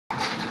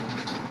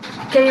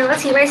Can you all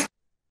see my screen?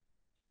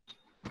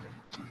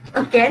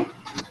 Okay.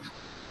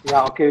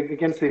 Yeah, okay, we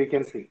can see, we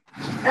can see.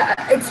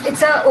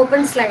 It's a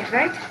open slide,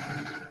 right?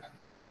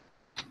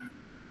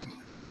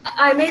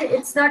 I mean,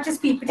 it's not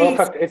just PPT.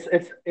 Perfect.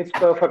 It's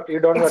perfect. You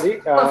don't It's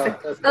worry.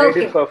 perfect. The slide is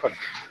Okay. perfect.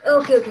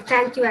 Okay.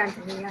 Thank you,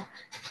 Anthony. Yeah.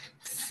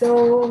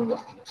 So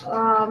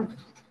um,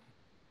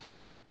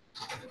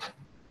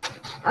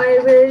 I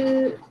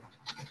will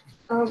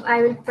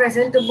I will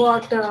present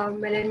about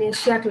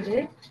Melanesia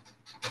today.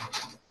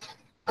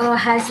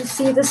 As you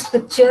see this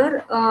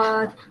picture,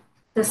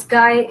 the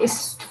sky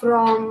is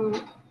from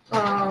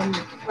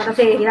one of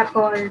the area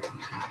called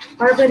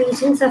one of the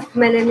regions of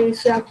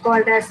Melanesia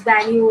called as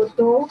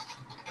Vanuatu.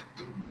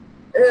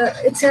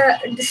 It's a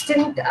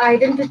distinct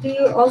identity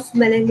of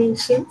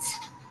Melanesians.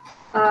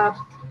 Uh,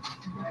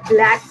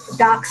 Black,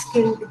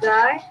 dark-skinned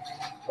guy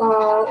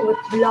with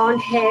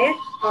blonde hair,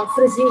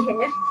 frizzy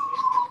hair.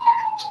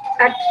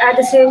 At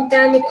the same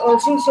time, it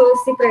also shows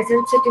the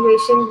present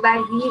situation by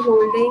he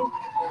holding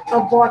a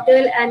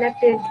bottle and a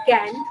tin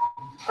can,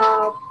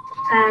 uh,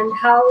 and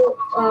how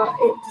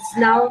it is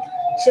now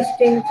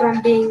shifting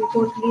from being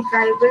totally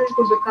tribal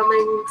to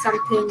becoming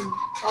something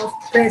of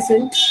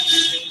present.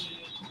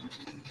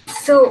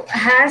 So,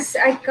 as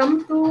I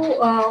come to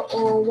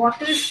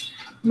what is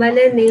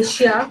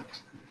Melanesia,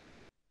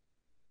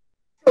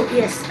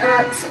 yes,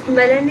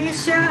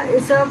 Melanesia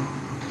is a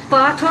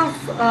part of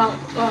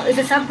is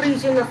a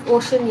sub-region of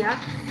Oceania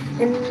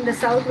in the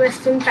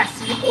southwestern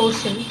Pacific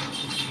Ocean.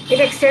 It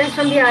extends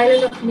from the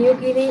island of New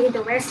Guinea in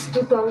the west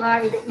to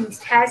Tonga in the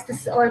east. Has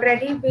this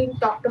already been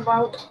talked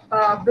about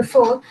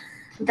before?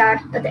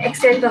 That the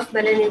extent of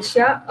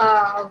Melanesia,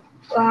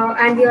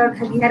 and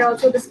we had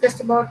also discussed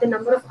about the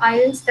number of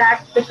islands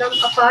that become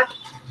a part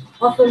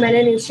of a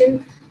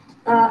Melanesian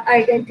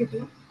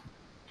identity.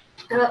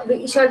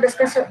 We shall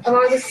discuss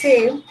about the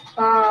same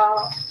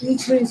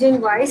each region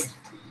wise.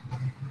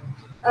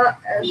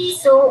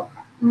 So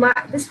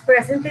this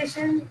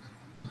presentation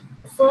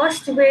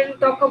first will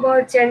talk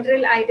about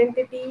general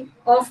identity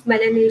of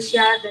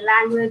Melanesia, the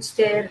language,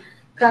 their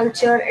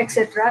culture,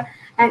 etc.,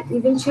 and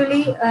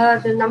eventually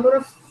the number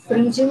of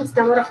regions,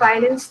 number of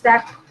islands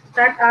that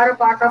are a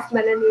part of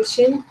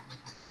Melanesian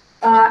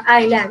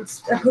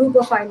islands, a group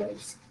of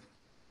islands.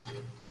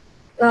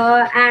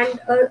 And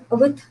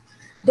with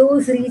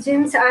those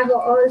regions, I've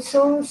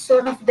also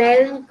sort of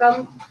then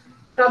come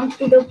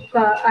to the.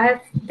 I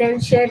have then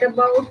shared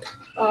about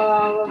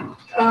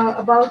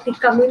the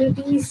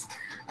communities,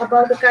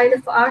 about the kind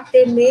of art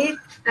they make,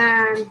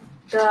 and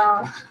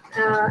the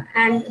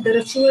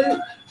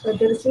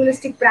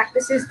ritualistic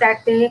practices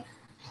that they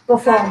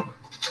perform.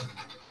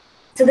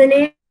 So the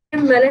name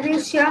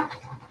Melanesia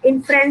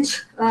in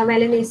French,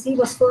 Melanesie,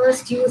 was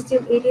first used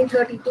in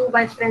 1832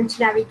 by French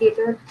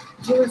navigator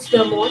Jules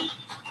Dumont.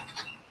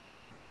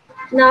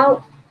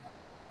 Now,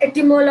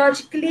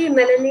 etymologically,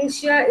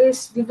 Melanesia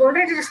is, we've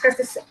already discussed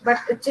this, but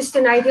it's just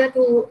an idea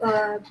to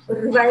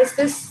revise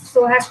this,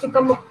 so has to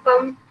come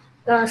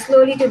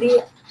slowly to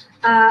the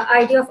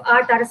idea of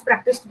art that is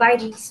practiced by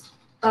these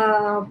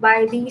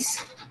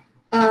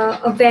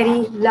a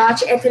very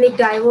large ethnic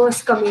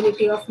diverse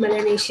community of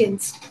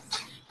Melanesians.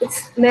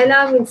 It's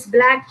Mela means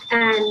black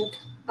and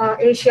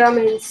Asia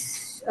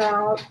means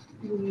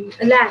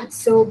land,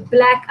 so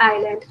Black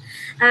Island.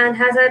 And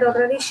as I'd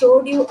already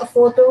showed you a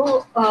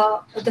photo,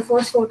 the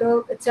first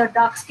photo, it's a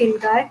dark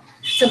skinned guy,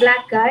 it's a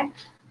black guy.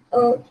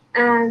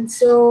 And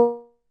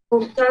so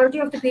majority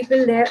of the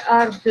people there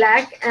are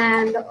black,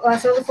 and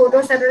some of the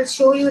photos that I'll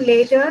show you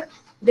later,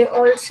 they're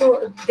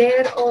also,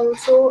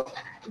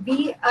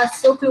 we are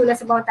so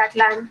clueless about that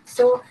land.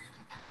 So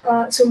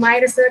my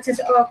research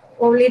is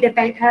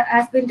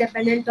has been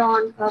dependent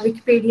on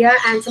Wikipedia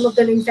and some of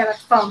the links that I've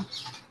found.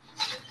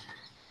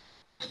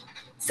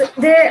 So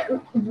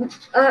there,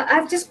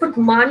 I've just put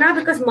mana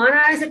because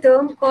mana is a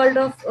term called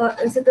of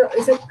is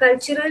a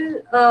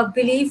cultural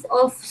belief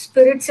of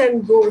spirits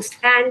and ghosts,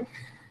 and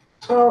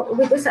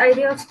with this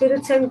idea of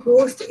spirits and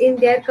ghosts in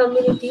their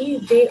community,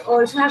 they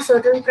also have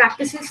certain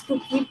practices to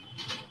keep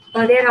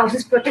their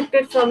houses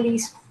protected from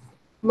these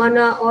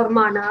mana or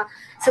mana.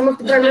 Some of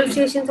the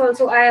pronunciations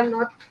also I am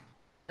not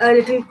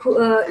little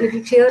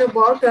clear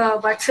about,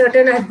 but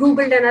certain I've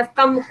googled and I've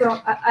come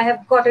across, I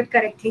have got it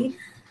correctly.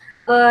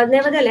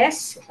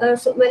 Nevertheless,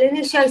 so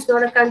Melanesia is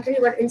not a country,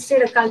 but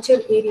instead a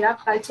culture area.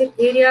 Culture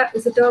area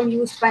is a term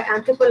used by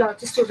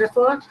anthropologists to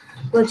refer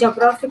to a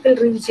geographical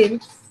region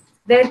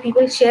where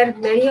people share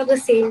many of the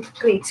same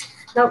traits.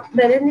 Now,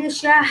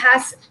 Melanesia,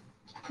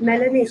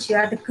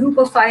 the group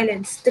of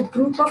islands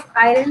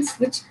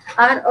which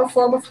are a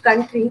form of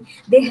country,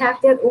 they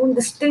have their own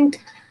distinct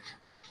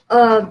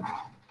uh,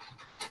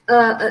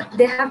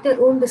 they have their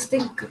own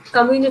distinct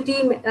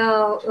community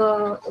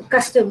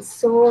customs.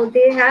 So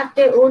they have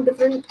their own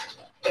different.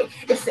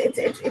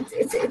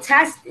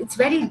 It's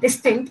very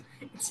distinct.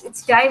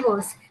 It's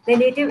diverse. The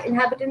native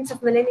inhabitants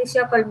of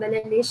Melanesia, called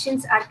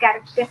Melanesians, are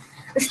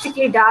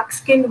characteristically dark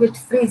skinned with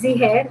frizzy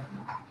hair.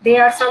 They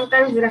are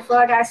sometimes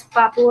referred as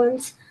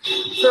Papuans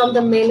from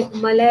the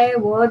Malay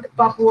word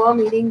Papua,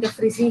 meaning the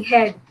frizzy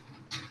head.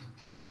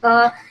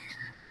 Uh,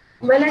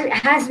 well, and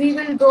as we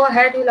will go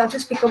ahead, we'll also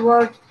speak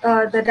about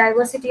the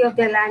diversity of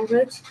their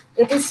language.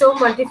 It is so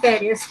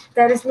multifarious.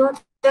 There is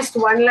not just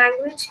one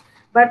language,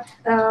 but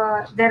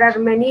there are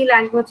many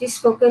languages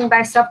spoken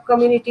by sub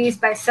communities,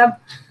 by sub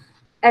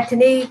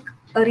ethnic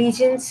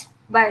regions,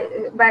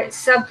 by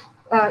sub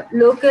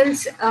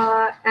locals,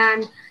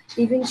 and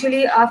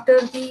eventually after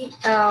the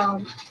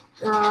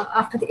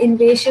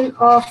invasion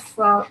of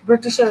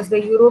Britishers,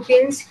 the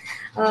Europeans,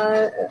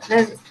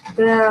 has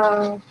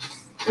the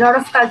a lot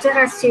of culture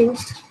has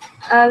changed.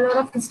 A lot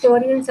of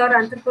historians or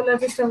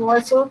anthropologists have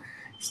also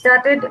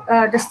started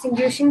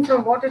distinguishing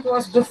from what it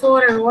was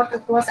before and what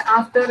it was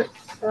after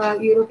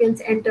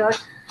Europeans entered.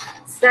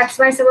 That's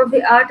why some of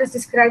the art is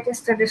described as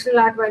traditional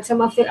art, while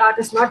some of the art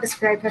is not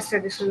described as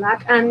traditional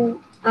art. And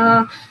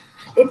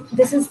it,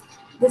 this is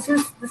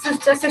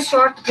just a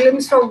short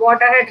glimpse from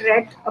what I had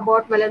read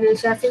about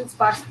Melanesia since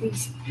past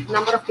these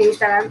number of days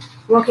that I'm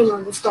working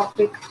on this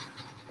topic.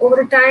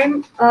 Over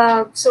time,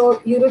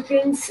 so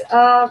Europeans,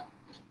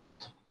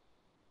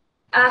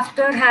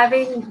 after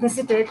having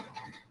visited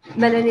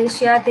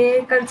Melanesia,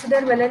 they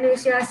consider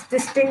Melanesia as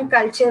distinct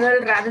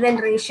cultural rather than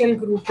racial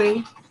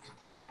grouping.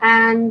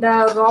 And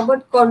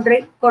Robert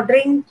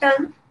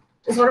Codrington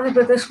is one of the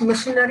British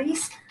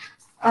missionaries.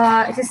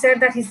 It is said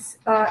that he's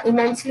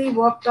immensely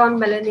worked on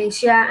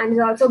Melanesia and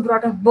he's also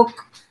brought a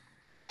book.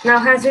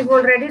 Now, as we've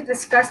already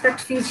discussed, that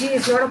Fiji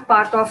is not a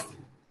part of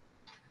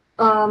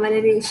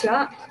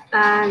Melanesia,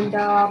 and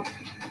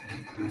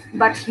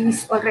but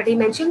he's already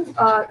mentioned.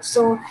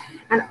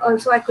 And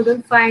also I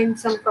couldn't find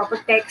some proper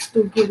text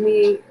to give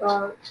me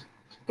uh,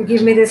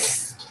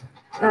 this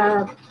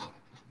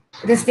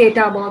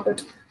data about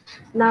it.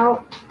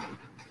 Now,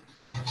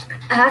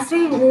 as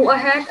we move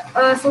ahead,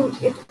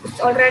 it's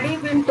already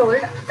been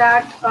told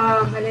that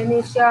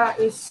Melanesia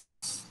is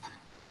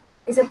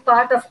a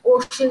part of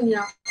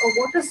Oceania.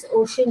 What is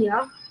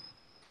Oceania?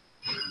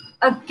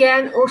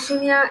 Again,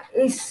 Oceania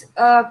is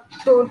a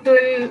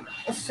total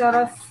sort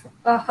of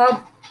a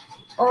hub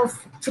of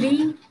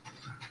three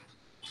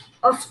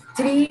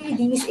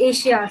these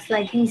Asias,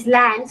 like these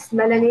lands: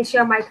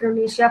 Melanesia,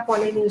 Micronesia,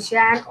 Polynesia,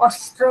 and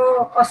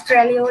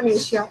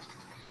Australonesia.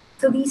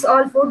 So these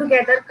all four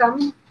together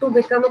come to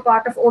become a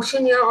part of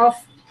Oceania of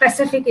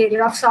Pacific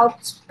area, of South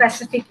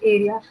Pacific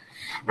area.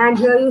 And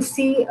here you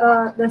see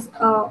this.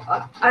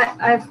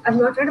 I've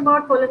not read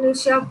about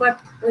Polynesia,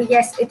 but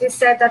yes, it is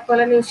said that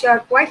Polynesia are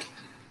quite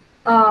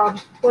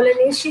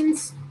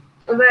Polynesians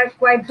were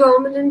quite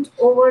dominant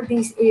over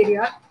these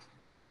area.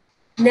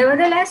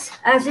 Nevertheless,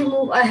 as we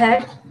move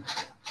ahead,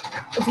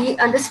 we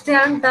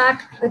understand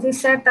that it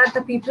is said that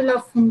the people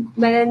of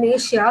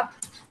Melanesia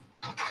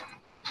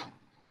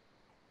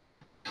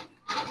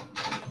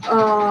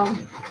uh,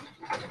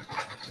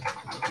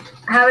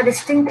 have a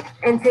distinct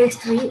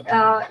ancestry.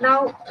 Uh,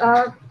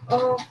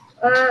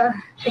 uh,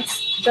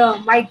 it's the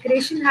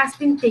migration has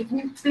been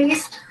taking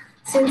place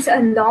since a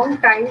long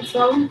time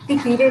from the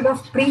period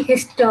of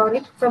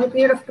prehistory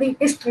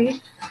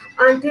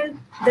until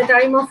the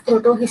time of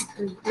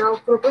protohistory. Now,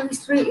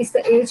 protohistory is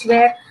the age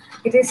where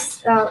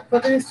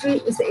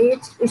protohistory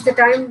is the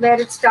time where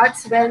it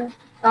starts when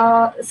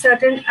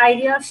certain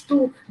ideas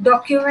to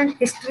document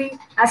history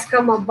has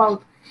come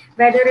about,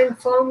 whether in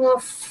form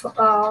of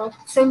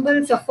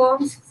symbols or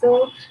forms.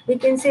 So we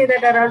can say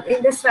that around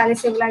Indus Valley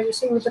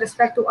civilization, with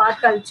respect to our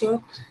culture,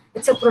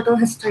 it's a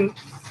proto-history.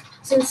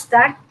 Since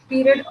that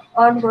period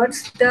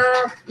onwards,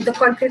 the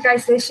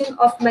concretization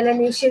of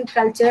Melanesian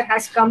culture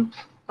has come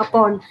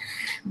upon.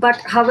 But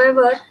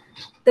however,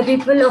 the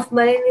people of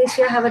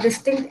Melanesia have a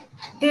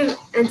distinctive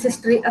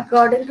ancestry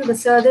according to the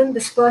Southern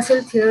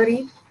dispersal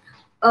theory.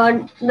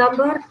 A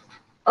number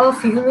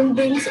of human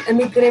beings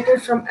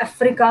emigrated from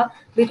Africa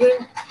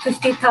between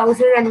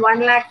 50,000 and 1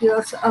 lakh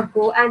years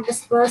ago and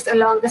dispersed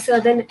along the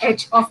southern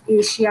edge of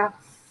Asia.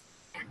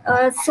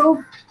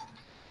 So,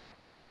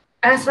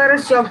 as far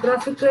as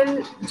geography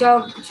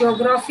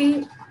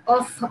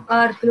of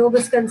our globe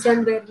is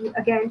concerned, where we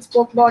again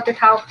spoke about it,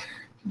 how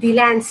the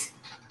lands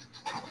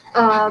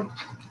uh,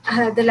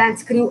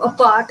 grew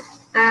apart,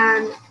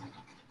 and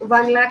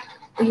 1 lakh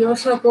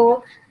years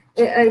ago,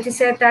 it is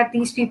said that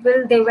these people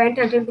they went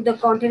until the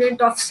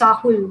continent of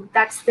Sahul.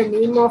 That's the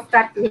name of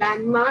that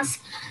landmass,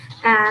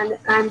 and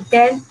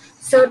then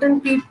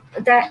certain people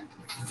that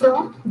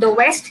from the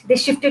west they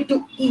shifted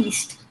to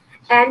east,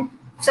 and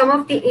some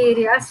of the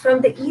areas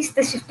from the east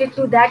they shifted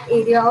to that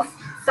area of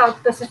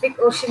South Pacific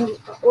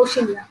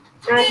Oceania,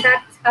 and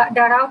that's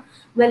Darao,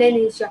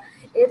 Melanesia.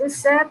 It is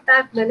said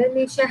that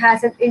Melanesia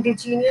has an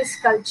indigenous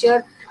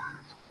culture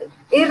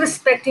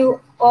irrespective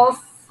of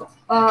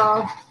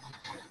uh,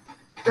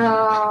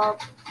 uh,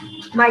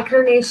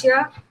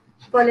 Micronesia,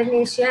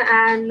 Polynesia,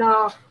 and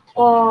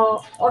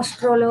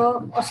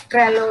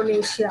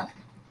Australonesia.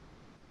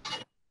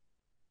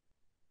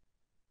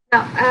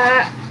 Now,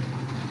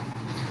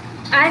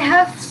 I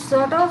have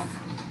sort of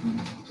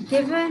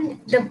given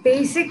the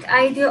basic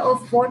idea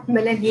of what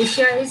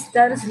Melanesia is.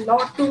 There is a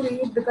lot to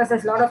read because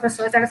there's a lot of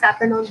research that has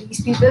happened on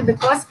these people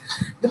because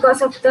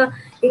of the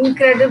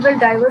incredible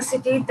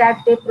diversity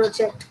that they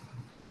project.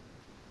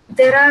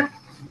 there are,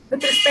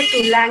 with respect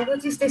to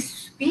languages they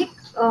speak,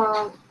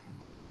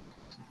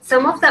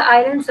 some of the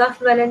islands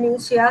of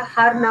Melanesia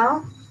are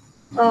now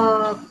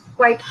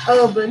quite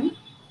urban,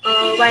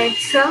 while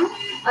some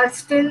are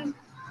still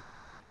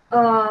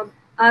uh,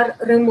 are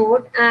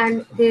remote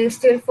and they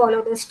still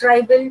follow this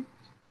tribal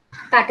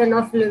pattern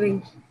of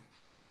living.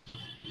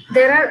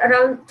 There are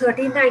around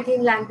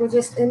 1319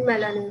 languages in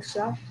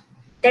Melanesia.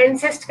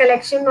 Densest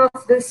collection of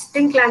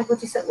distinct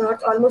languages on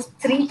Earth, almost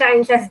three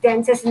times as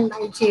dense as in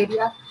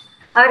Nigeria.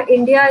 Our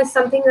India is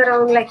something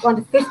around like on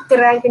the fifth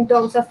rank in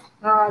terms of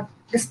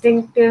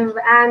distinctive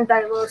and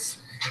diverse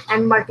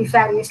and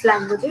multifarious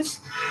languages.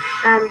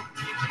 And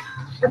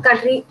the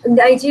country,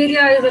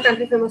 Nigeria is a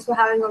country famous for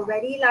having a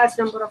very large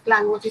number of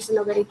languages in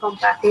a very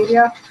compact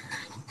area.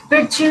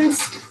 Pidgins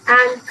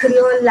and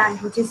Creole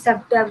languages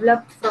have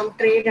developed from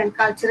trade and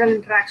cultural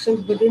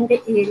interactions within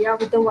the area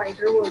with the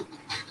wider world.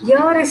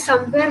 Here is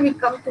somewhere we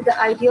come to the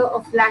idea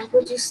of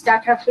languages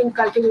that have been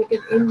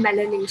cultivated in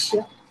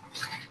Melanesia.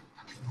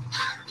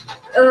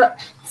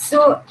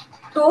 So,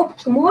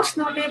 most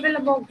notable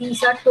among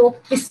these are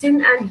Tok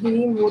Pisin and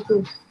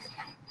Hirimoto.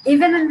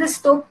 Even in this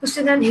Tok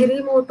Pisin and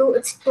Hirimoto,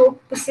 it's Tok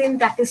Pisin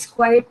that is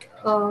quite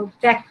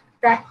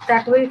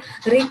that will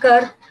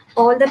recur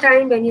all the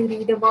time when you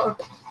read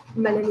about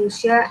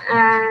Melanesia,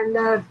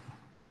 and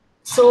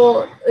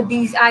so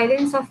these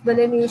islands of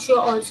Melanesia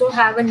also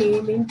have a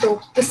name in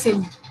Tok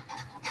Pisin.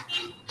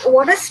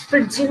 What is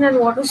Pidgin and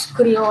what is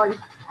Creole?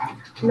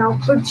 Now,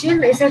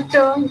 Pidgin is a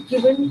term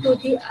given to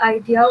the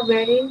idea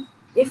wherein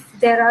if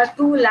there are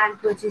two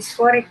languages,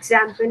 for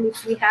example,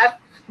 if we have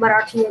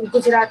Marathi and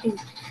Gujarati,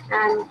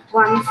 and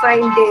one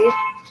fine day,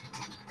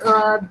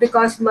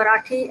 because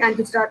Marathi and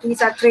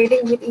Gujaratis are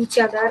trading with each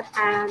other,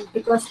 and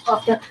because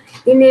of the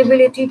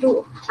inability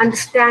to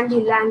understand the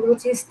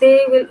languages,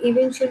 they will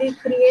eventually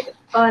create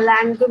a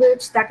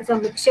language that is a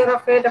mixture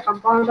of it, a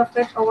compound of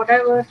it, or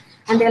whatever,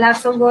 and they'll have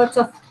some words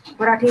of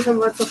Marathi, some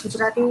words of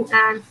Gujarati,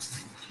 and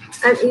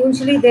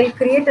eventually they'll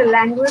create a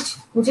language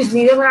which is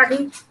neither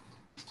Marathi,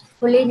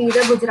 fully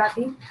neither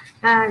Gujarati,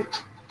 and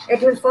it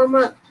will form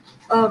a,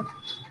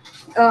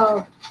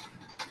 a,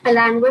 a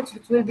language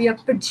which will be a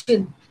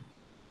pidgin.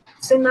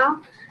 So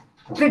now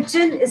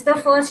pidgin is the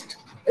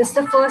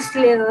first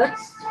layer.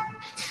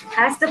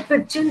 As the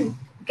pidgin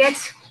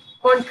gets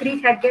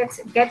concrete,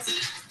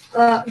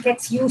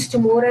 gets used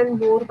more and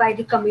more by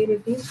the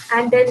community,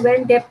 and then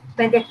when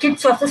their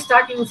kids also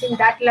start using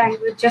that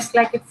language just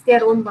like it's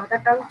their own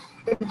mother tongue,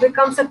 it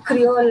becomes a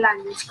Creole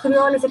language.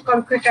 Creole is a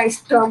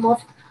concretized term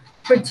of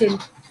pidgin.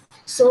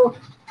 So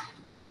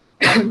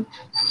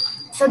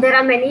so there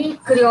are many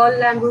Creole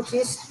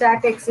languages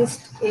that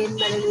exist in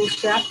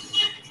Melanesia.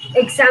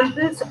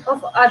 Examples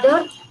of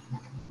other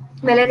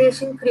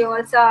Melanesian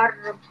Creoles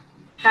are,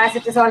 as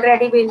it has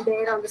already been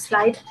there on the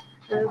slide,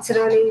 it's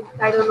really,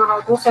 I don't know how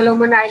to,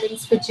 Solomon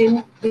Islands,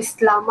 Pidgin,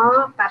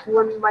 Bislama,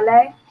 Papuan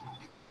Malay.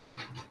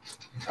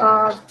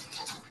 Uh,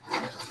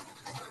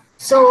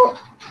 so,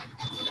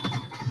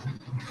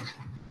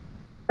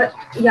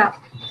 yeah,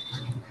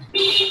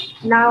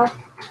 now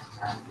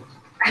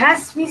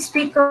as we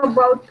speak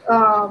about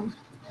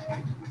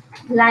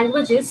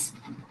languages,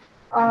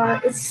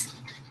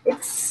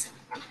 it's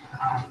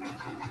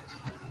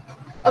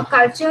a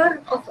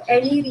culture of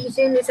any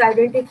region is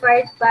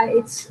identified by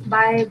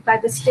by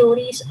the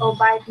stories or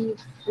by the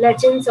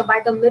legends or by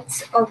the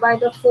myths or by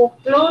the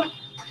folklore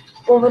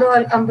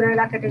overall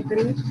umbrella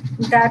category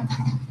that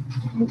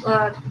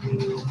uh,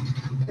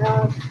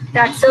 uh,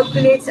 that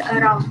circulates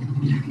around.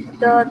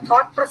 The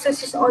thought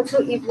processes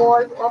also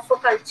evolve of a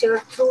culture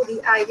through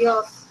the idea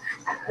of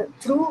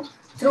through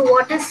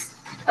what is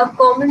a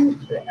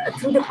common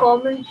through the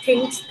common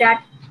things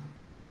that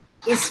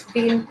is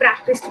being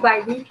practiced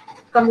by the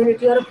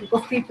community or a group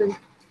of people,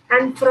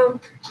 and from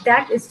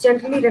that is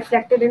generally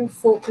reflected in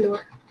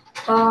folklore.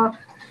 Uh,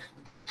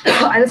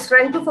 I was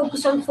trying to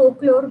focus on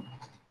folklore,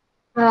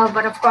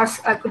 but of course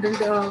I couldn't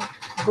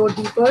go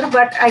deeper.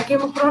 But I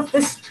came across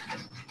this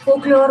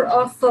folklore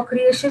of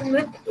creation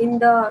myth in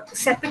the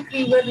Sepik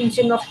River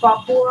region of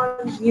Papua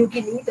New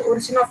Guinea. The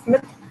origin of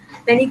myth,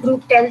 many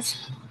group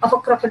tells of a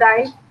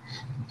crocodile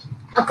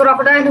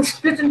who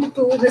split into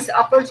two. His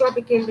upper jaw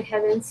became the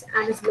heavens,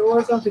 and his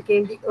lower jaw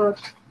became the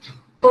earth.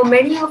 For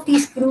many of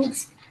these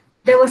groups,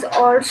 there was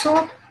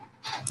also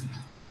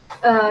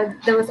uh,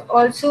 there was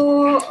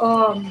also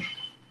um,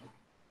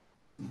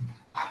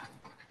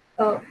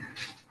 uh,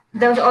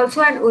 there was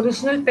also an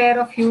original pair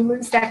of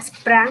humans that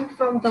sprang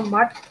from the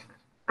mud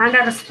and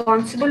are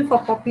responsible for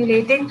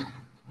populating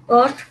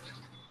Earth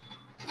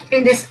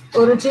in this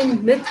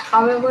origin myth.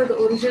 However, the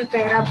original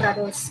pair are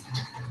brothers.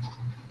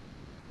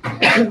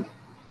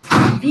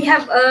 We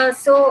have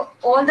so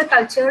all the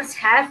cultures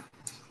have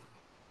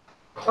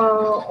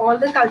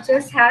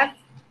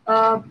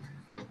uh,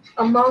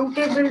 a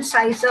mountable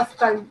size of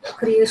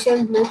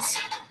creation myths,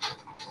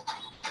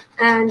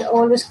 and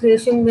all this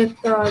creation myth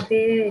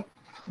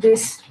they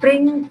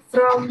spring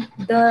from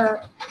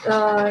the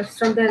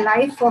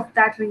life of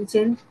that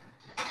region.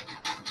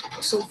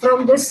 So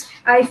from this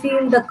I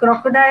feel the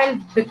crocodile,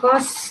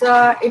 because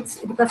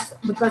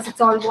because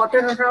it's all water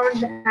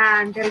around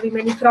and there'll be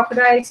many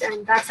crocodiles,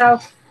 and that's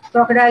how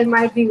crocodile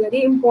might be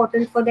very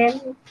important for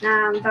them,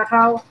 and that's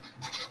how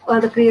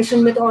the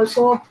creation myth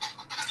also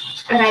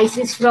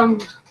arises from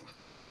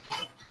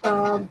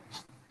uh,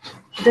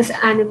 this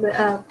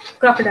animal,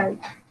 crocodile.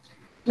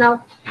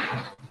 Now,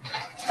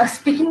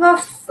 speaking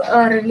of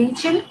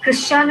religion,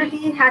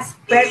 Christianity has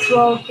spread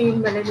throughout the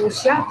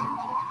Melanesia.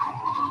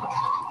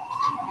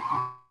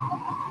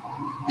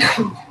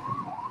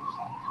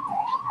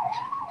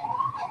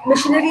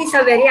 Missionaries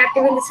are very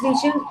active in this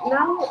region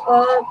now.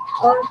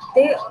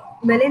 They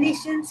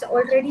Melanesians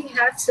already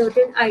have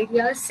certain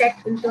ideas set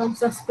in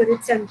terms of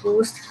spirits and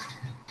ghosts.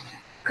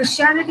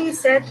 Christianity is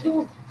said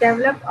to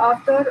develop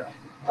after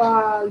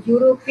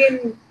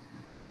European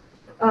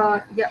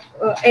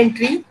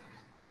entry,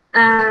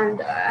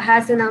 and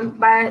as the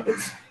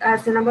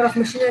number of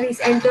missionaries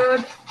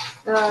entered,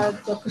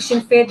 the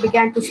Christian faith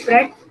began to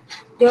spread.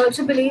 They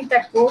also believe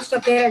that ghosts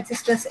of their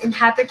ancestors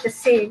inhabit the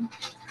same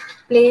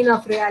plane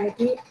of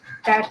reality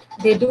that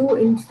they do,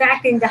 in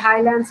fact, in the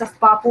highlands of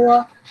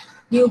Papua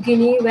New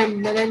Guinea.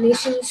 When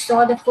Melanesians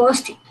saw the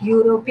first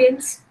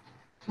Europeans,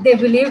 they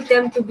believed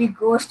them to be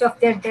ghosts of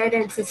their dead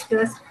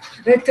ancestors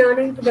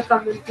returning to the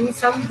community.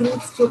 Some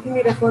groups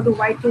jokingly refer to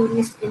white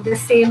tourists in the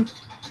same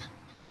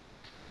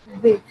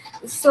way.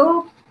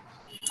 So,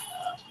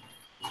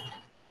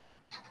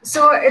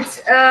 so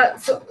it's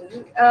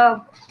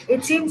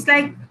it seems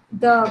like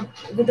the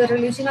with the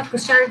religion of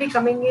Christianity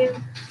coming in,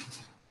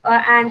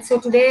 and so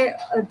today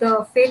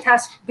the faith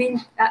has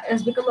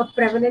become a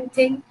prevalent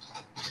thing,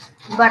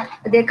 but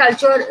their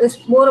culture is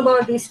more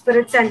about these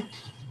spirits and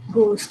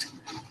ghosts.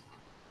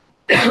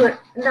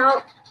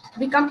 Now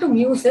we come to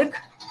music.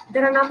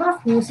 There are a number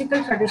of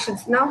musical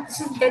traditions. Now this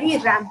is very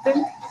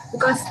rampant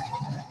because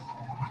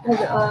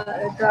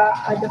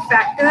the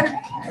factor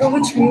through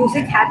which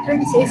music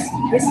happens is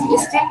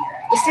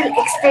still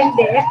extend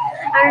there,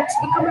 and it's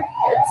become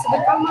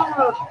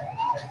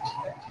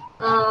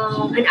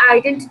an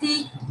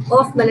identity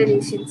of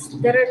Melanesians.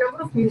 There are a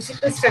number of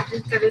musical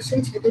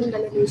traditions within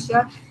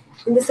Melanesia.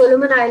 In the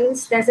Solomon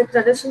Islands, there's a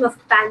tradition of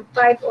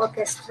panpipe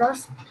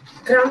orchestras.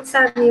 Drums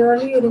are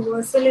nearly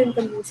universal in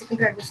the musical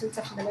traditions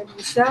of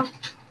Melanesia.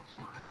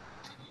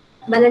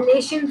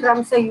 Melanesian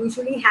drums are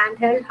usually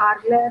handheld,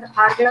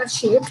 hargler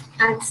shaped,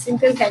 and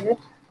single headed.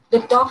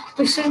 The top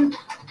Pishin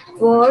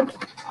word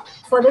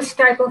for this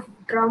type of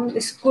drum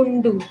is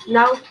kundu.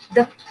 Now,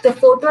 the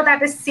photo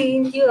that is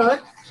seen here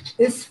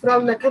is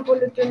from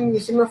Metropolitan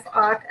Museum of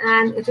Art,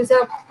 and it's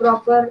a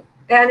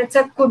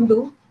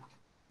kundu.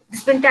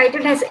 It's been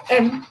titled as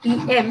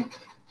MEM,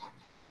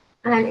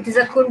 and it is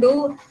a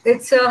kundu.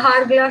 It's a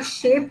hourglass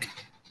shaped,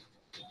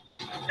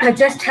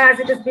 just as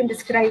it has been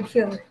described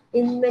here.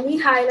 In many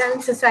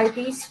highland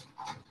societies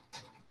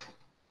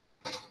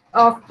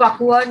of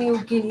Papua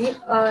New Guinea,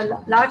 a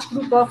large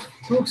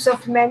groups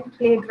of men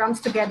play drums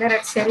together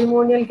at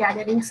ceremonial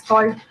gatherings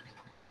called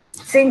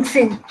Sing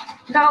Sing.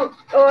 Now,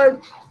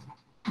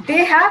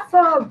 they have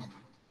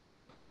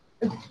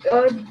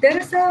there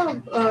is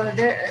a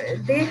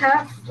they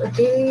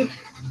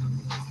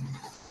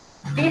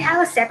they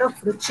have a set of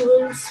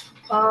rituals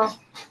of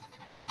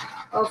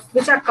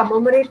which are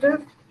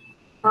commemorative,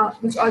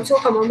 which also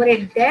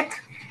commemorate death,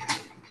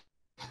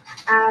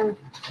 and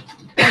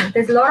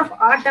there's a lot of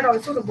art that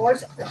also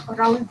revolves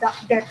around the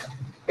death,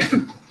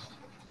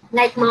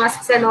 like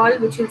masks and all,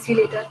 which we'll see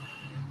later.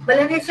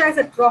 Melanesia is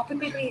a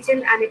tropical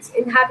region, and its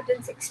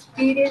inhabitants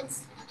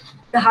experience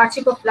the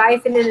hardship of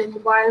life in an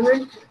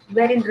environment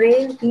wherein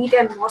rain, heat,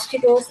 and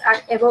mosquitoes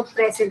are ever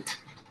present.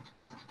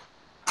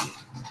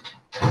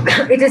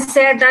 It is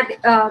said that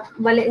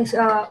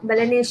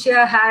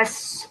Melanesia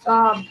has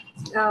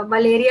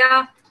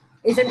malaria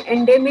is an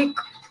endemic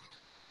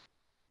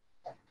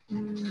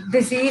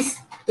disease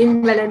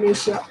in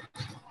Melanesia.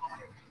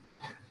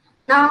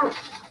 Now,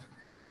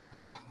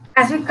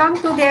 as we come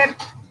to their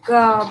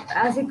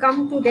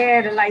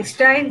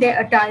lifestyle, their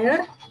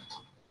attire.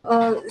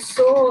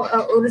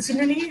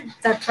 Originally,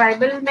 the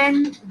tribal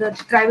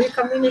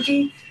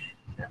community,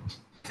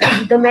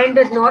 the men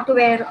did not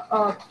wear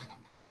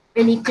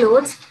any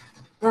clothes.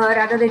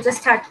 Rather, they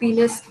just had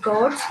penis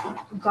guards.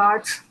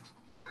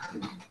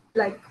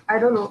 Like, I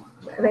don't know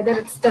whether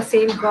it's the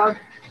same god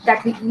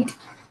that we eat,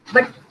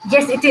 but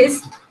yes, it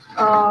is.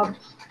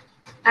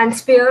 And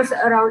spears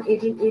around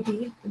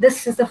 1880.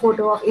 This is the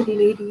photo of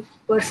 1880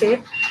 per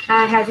se.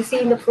 And as you see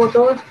in the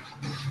photo,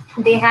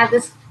 they have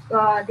this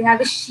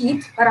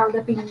sheet around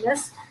the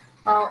penis,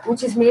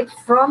 which is made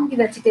from the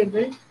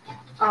vegetable,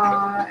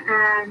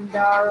 and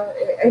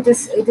it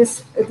is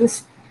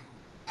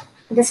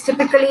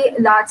typically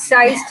large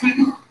sized,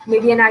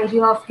 maybe an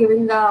idea of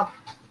giving a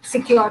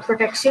secure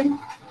protection.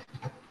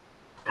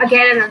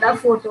 Again, another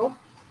photo.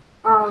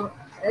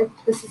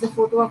 This is a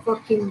photo of a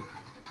King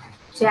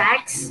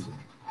Jack's,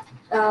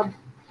 uh,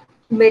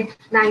 mid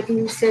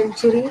 19th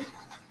century.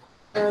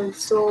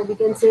 So we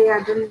can say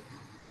until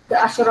the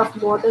usher of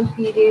modern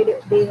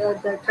period,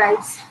 the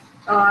tribes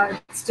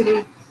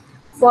still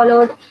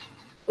followed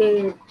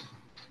a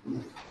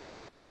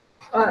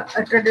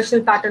a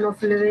traditional pattern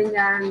of living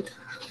and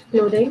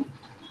clothing.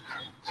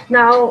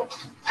 Now,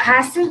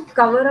 as to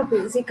cover a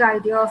basic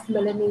idea of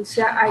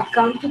Melanesia, I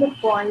come to the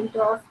point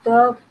of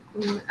the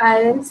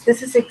islands.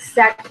 This is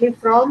exactly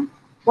from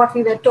what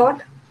we were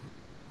taught.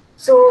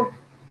 So,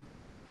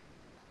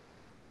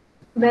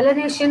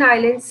 Melanesian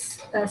islands,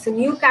 so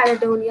New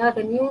Caledonia,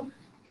 the New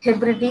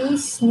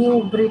Hebrides,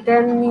 New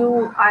Britain,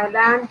 New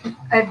Ireland,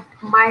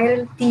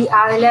 Admiralty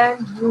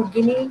Island, New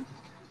Guinea,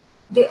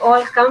 they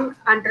all come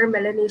under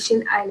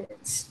Melanesian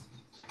islands.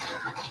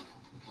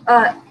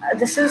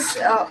 This is,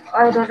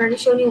 I've already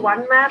shown you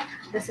one map.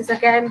 This is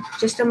again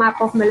just a map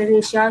of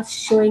Melanesia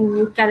showing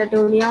New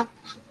Caledonia,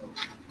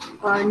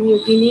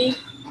 New Guinea,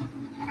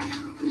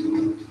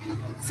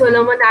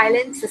 Solomon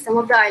Islands, some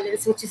of the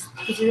islands, which is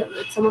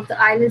some of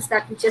the islands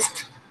that was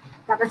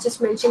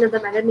just mentioned in the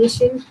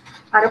Melanesian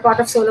are a part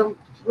of Solomon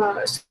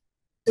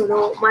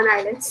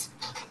Islands.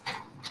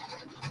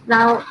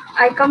 Now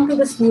I come to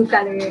this New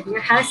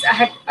Caledonia. As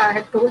I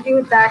had told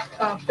you that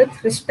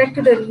with respect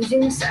to the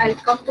regions, I'll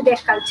come to their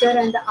culture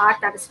and the art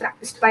that is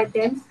practiced by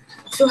them,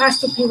 so as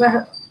to give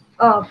a,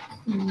 a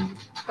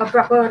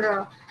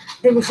proper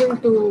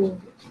division to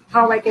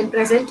how I can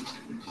present.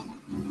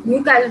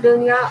 New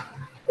Caledonia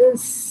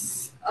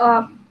is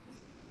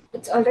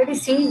it's already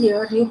seen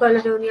here. New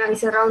Caledonia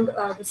is around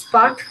this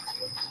part.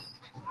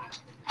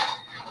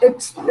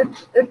 It's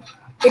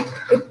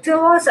it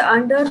was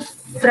under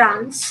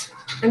France,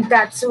 and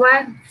that's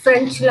why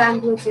French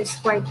language is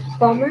quite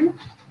common.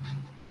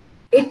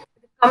 It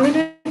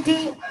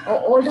community,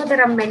 although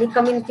there are many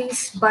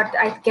communities, but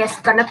I guess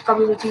Kanak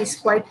community is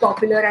quite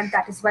popular, and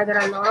that is why there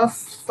are a lot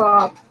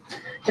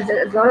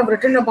of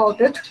written about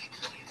it.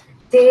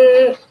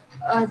 They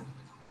uh,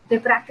 they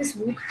practice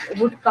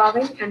wood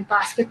carving and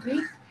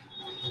basketry.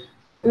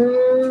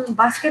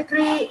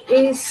 Basketry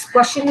is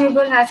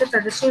questionable as a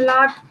traditional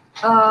art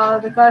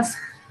because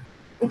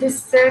it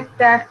is said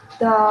that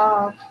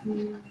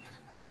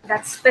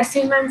that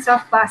specimens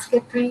of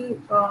basketry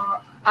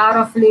are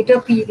of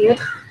later period,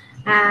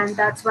 and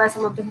that's why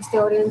some of the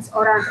historians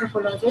or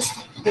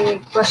anthropologists they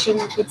question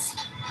its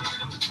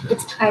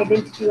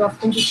identity of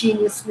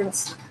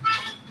indigenousness.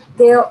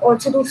 They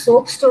also do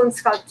soapstone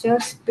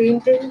sculptures,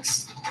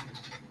 paintings,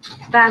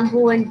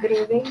 bamboo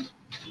engraving.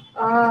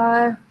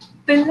 Uh,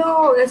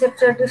 Pillow is a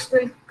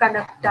traditional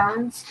Kanak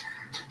dance,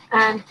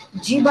 and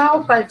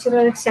Jibao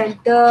Cultural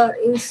Center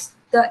is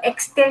the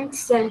extent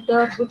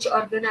center which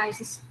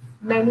organizes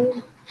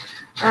many,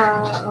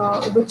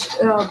 uh,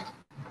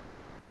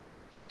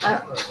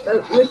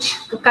 which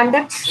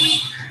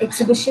conducts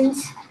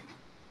exhibitions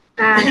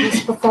and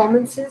these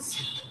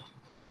performances.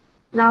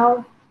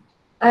 Now,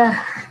 uh,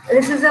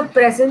 this is a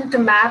present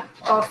map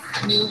of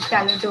New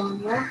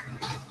Caledonia.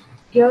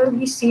 Here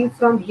we see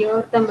from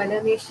here the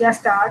Melanesia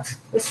starts,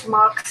 this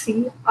mark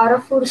C,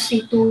 Arafur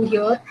C2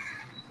 here,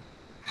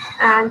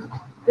 and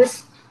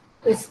this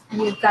is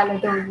New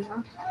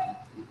Caledonia.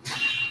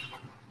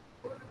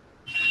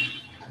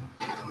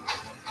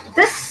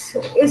 This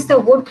is the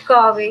wood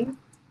carving.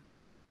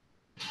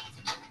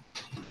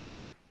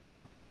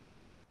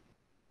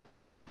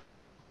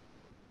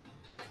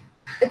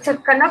 It's a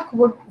Kanak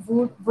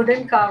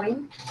wooden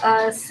carving.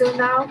 So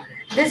now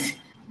this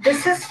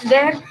this is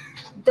where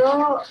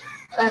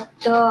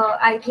the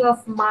idea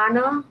of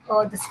mana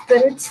or the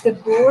spirits, the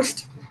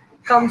ghost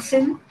comes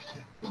in.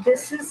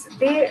 This is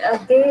they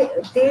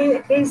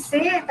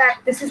say that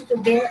this is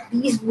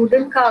these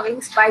wooden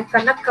carvings by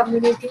Kanak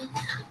community.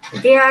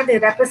 They are the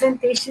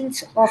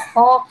representations of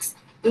hawks,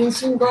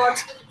 ancient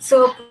gods,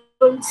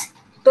 serpents,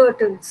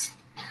 turtles.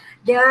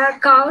 They are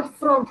carved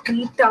from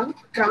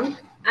trunk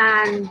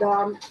and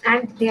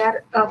they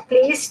are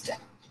placed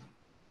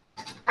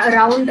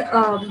around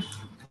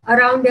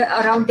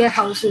around their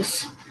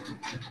houses.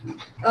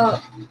 Uh,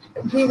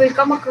 we will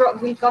come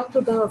across. We'll come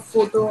to the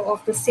photo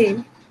of the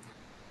same.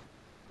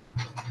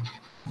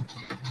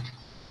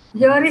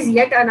 Here is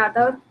yet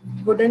another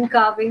wooden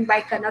carving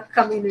by Kanak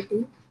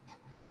community,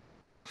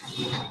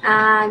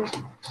 and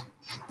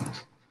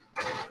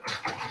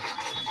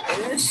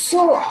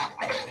so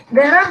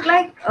there are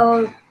like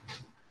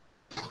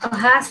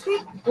as we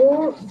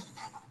go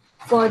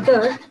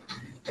further,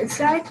 it's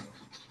like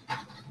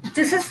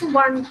this is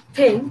one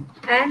thing,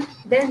 and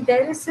then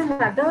there is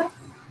another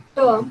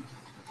term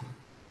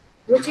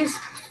which is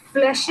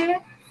fleshe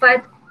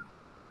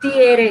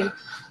fatiere.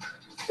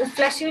 The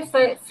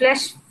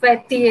flesh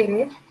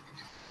fatiere,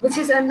 which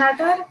is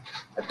another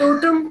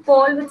totem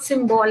pole with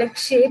symbolic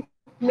shape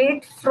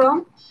made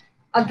from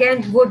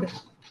again wood.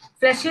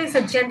 Fleshe is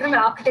a general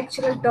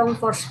architectural term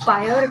for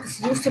spire. It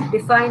is used to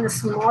define a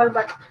small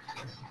but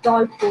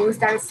tall post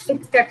that is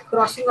fixed at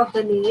crossing of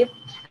the nave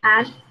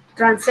and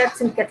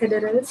transepts in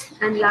cathedrals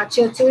and large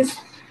churches.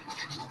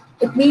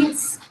 It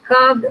means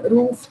carved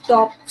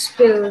rooftop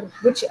spire,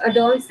 which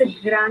adorns the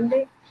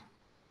grande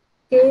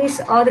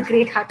case or the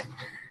great hut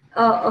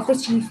of the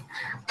chief.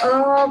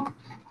 Uh,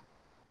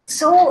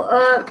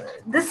 so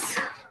this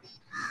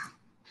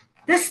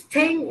this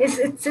thing is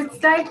it's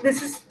like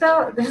this is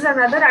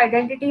another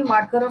identity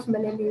marker of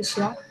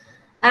Melanesia,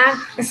 and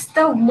it's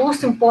the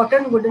most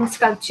important wooden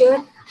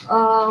sculpture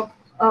uh,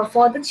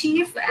 for the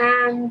chief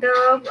and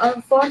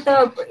for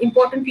the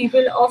important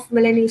people of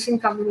Melanesian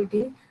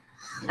community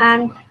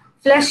and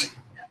flesh.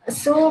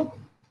 So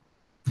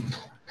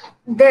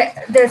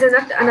there's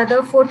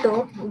another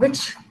photo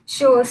which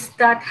shows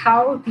that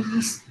how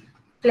these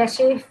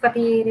fleshy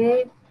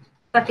fatire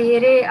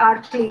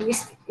are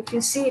placed. If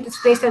you see, it is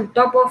placed on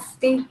top of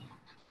the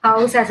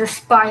house as a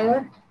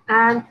spire,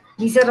 and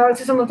these are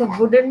also some of the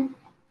wooden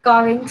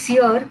carvings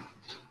here.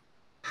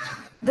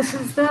 This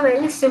is the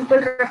very simple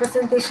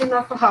representation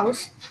of a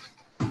house.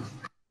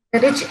 The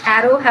rich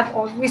arrow have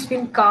always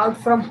been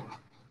carved from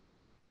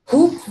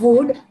hoop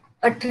wood,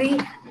 a tree.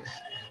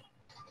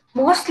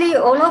 Mostly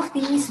all of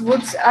these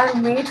woods are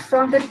made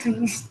from the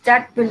trees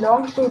that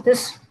belong to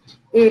this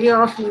area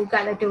of New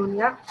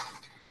Caledonia,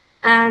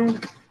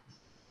 and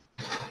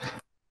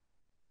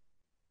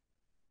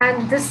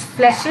this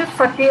fleshy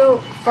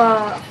fatire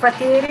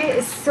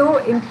is so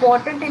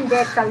important in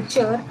their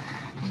culture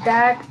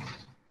that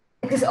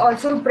it is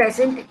also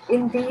present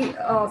in the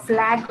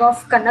flag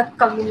of Kanak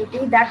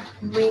community that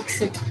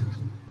makes it.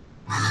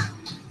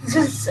 This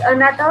is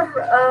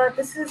another.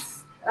 This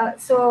is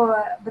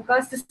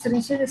because this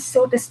region is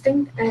so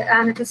distinct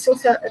and it is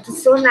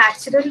so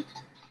natural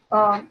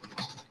uh,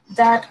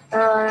 that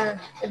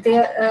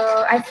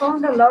I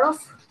found a lot of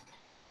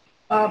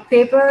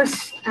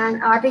papers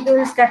and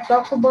articles that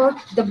talk about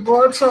the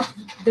birds of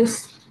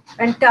this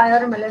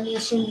entire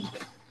Melanesian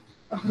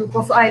group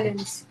of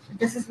islands.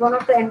 This is one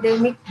of the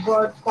endemic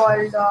bird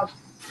called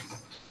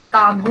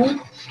kagu.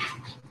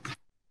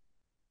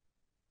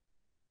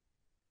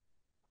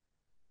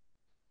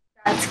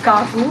 That's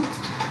kagu,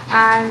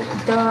 and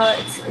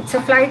it's a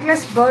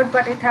flightless bird,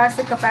 but it has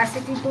the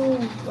capacity to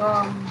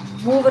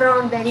move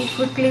around very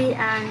quickly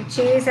and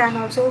chase and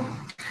also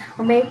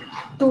make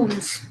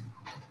tools.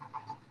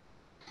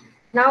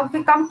 Now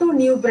we come to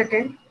New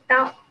Britain.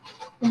 Now,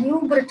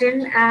 New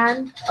Britain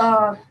and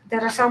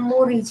there are some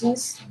more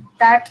regions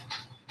that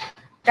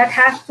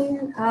have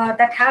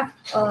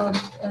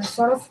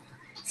sort of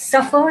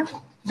suffered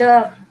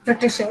the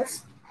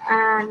Britishers,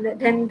 and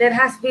then there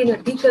has been a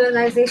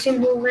decolonization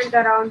movement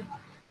around,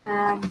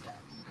 and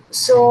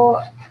so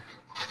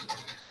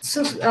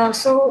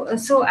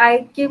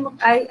I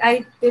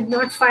did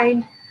not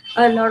find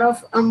a lot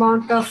of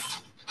amount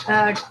of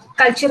uh,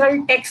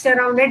 cultural text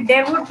around it.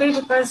 There would be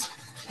because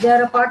they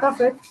are a part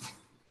of it,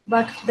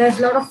 but there's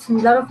lot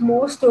of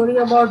more story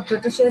about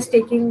Britishers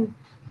taking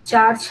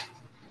charge,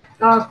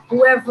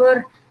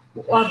 whoever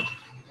or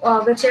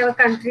whichever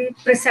country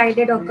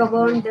presided or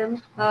governed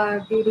them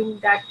during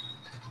that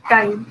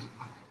time.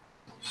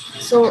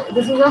 So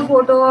this is a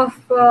photo of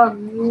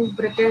New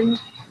Britain,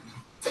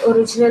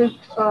 original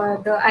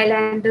the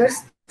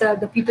islanders,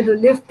 the people who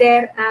lived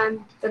there,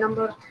 and the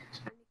number.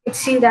 You can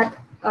see that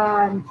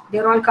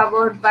they're all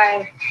covered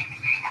by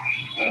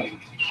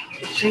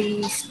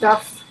tree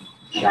stuff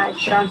like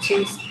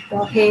branches,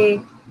 the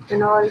hay,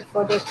 and all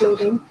for their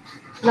clothing.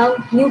 Now,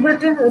 New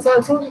Britain is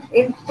also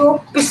in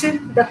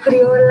Pisin, the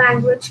Creole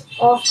language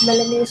of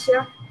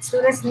Melanesia, as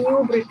well as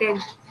New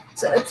Britain.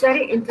 So it's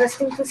very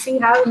interesting to see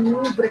how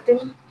New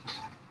Britain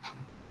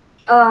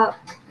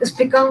has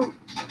become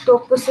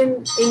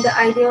Tokusin in the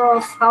idea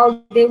of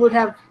how they would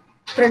have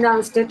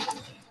pronounced it,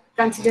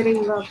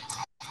 considering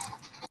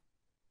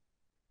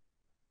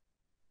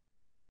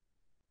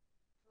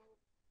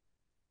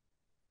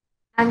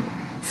and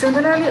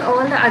similarly,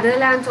 all the other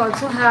lands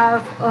also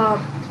have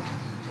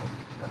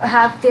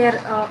their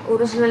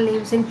original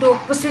names in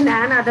Tokusin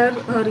and other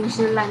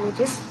regional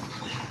languages,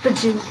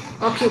 Pidgin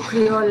or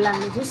Creole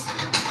languages.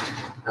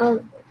 Uh,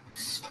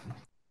 so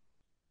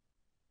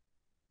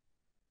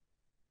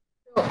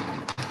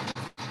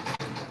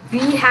we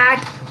had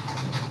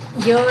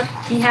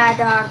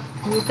our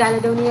New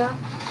Caledonia.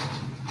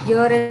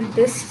 Here in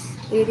this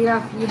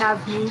area, we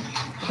have New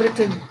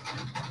Britain.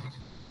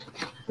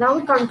 Now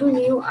we come to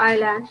New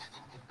Ireland.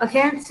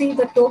 Again, see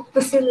the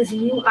Tokusin is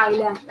New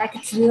Ireland, like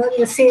it's nearly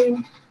the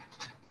same,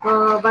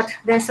 but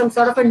there's some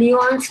sort of a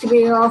nuanced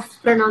way of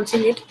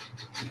pronouncing it.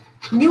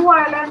 New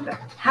Ireland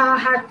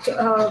had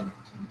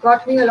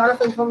got me a lot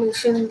of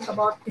information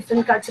about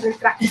different cultural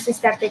practices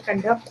that they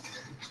conduct.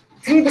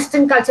 Three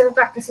distinct cultural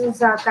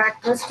practices are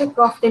characteristic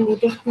of the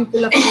native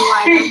people of New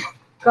Ireland.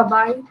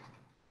 Kabai.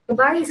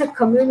 Kabai is a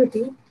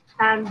community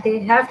and they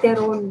have their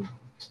own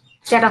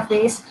set of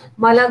ways.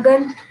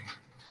 Malagan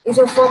is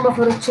a form of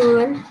a ritual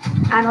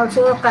and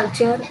also a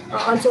culture,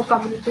 also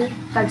community,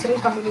 cultural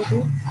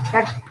community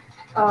that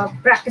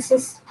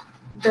practices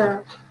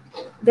the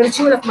the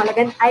ritual of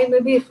Malagan. I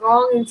may be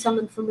wrong in some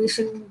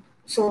information,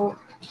 so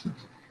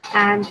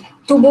and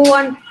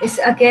Tubuan is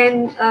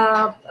again,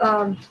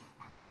 I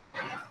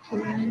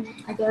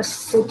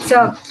guess it's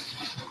a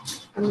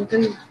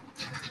little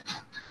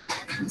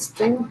this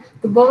thing.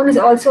 Tubuan is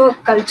also a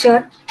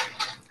culture.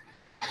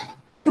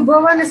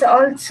 Tubuan is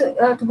also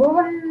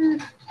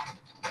Tubuan.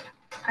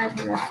 I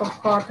think I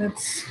forgot.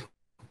 It's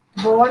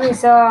Tubuan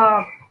is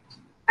a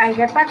I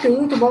get back to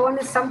you. The one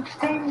is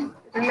something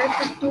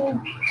related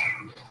to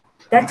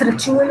death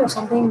ritual or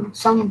something.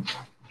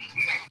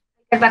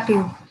 Get back to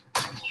you.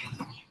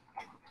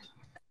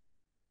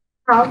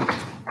 Now,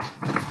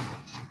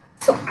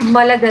 so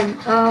Malagan.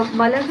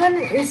 Malagan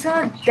is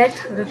a death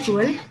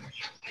ritual,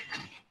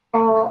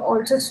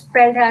 also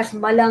spelled as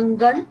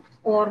Malangan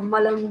or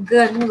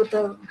Malangan with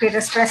a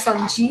greater stress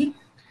on G,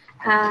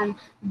 and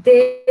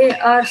they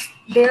are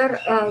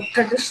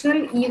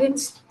traditional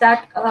events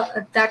that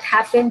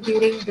happen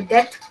during the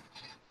death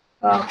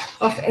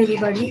of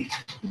anybody.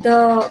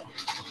 The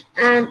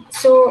and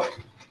so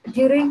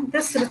during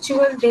this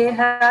ritual they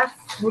have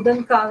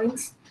wooden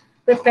carvings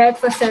prepared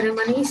for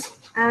ceremonies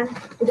and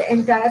the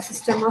entire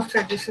system of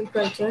traditional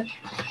culture.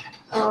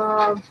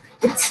 Uh,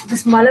 it's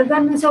this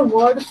Malagan is a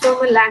word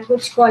from a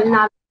language called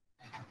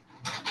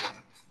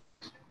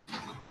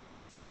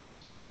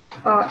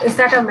is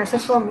that a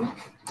message for me?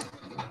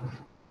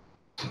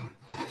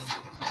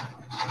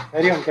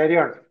 Carry on, carry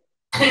on.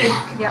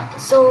 Yeah.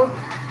 So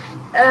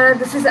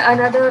this is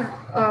another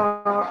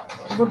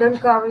wooden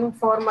carving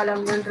for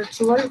Malangan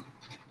ritual.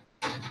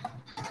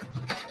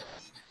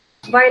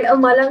 While a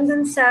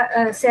Malangan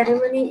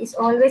ceremony is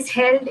always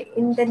held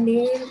in the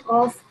name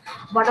of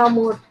one or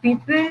more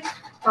people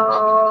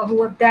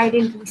who have died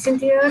in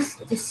recent years,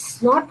 it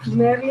is not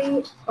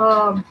merely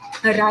a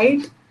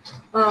rite.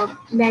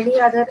 Many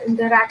other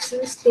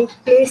interactions take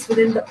place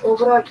within the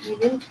overall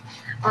event.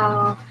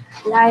 Uh,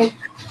 like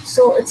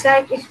it's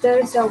like if there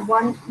is a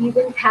one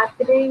event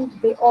happening,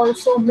 they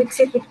also mix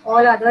it with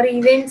all other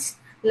events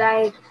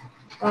like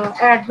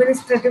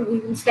administrative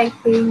events like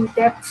paying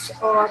debts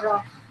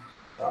or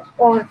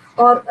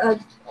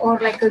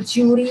like a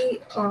jury,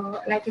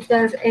 like if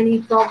there's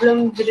any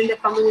problem within the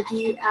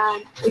community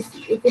and if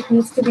it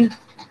needs to be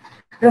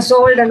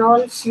resolved and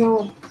all.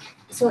 So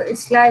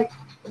it's like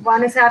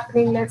one is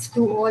happening, let's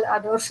do all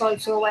others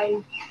also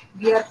while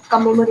we are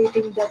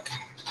commemorating that.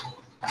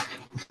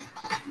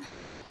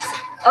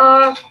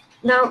 uh,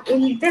 Now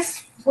in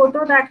this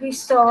photo that we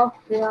saw,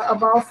 the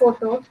above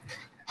photo,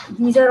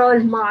 these are all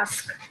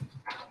masks.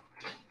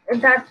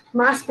 That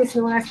mask is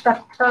known as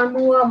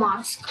Tatanua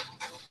mask.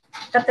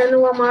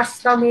 Tatanua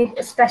masks are made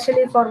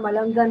especially for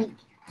Malangan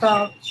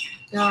uh,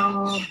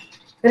 uh,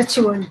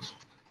 ritual.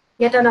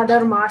 Yet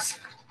another mask.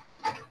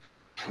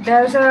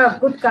 There's a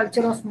good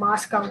culture of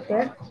mask out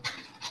there.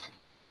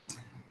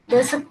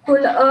 There's a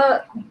pull.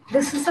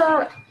 This is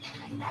a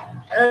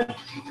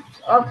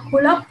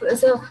pull-up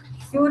is a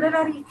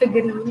funerary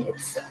figurine.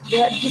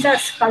 These are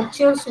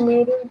sculptures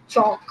made in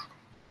chalk.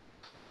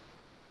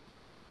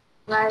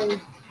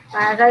 Right.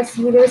 As I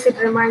see this, it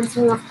reminds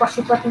me of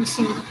Pashupati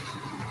scene.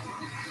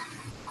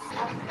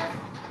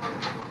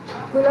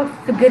 Pull-up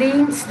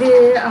figurines.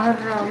 They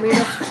are made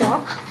of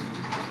chalk,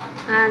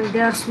 and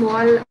they are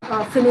small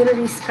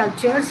funerary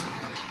sculptures.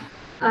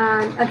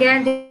 And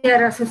again, they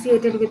are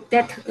associated with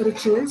death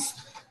rituals.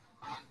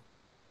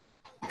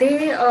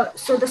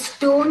 So the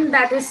stone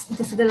that is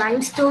the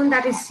limestone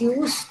that is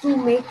used to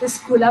make this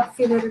pull-up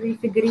funerary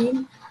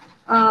figurine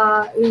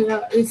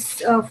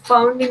is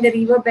found in the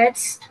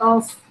riverbeds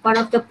of one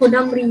of the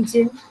Punam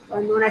region,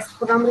 known as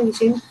Punam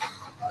region,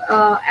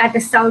 at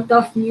the south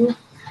of New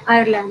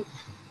Ireland.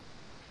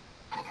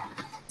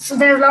 So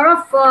there's a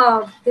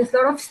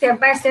lot of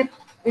step-by-step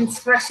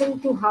instruction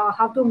to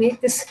how to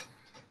make this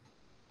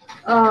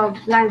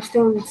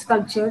limestone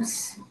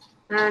sculptures,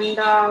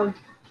 and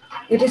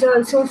it is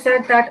also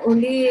said that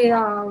only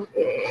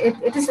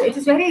it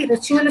is very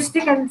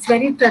ritualistic and it's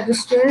very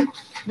traditional,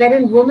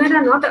 wherein women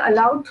are not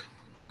allowed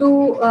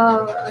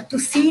to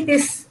see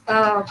this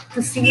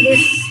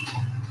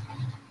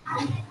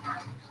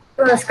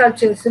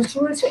sculptures.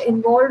 Rituals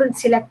involved in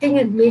selecting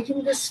and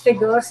making these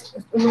figures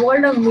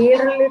involved a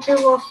male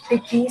relative of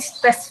deceased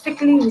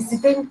specifically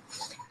visiting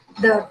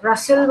the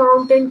Russell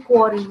Mountain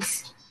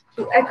quarries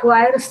to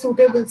acquire a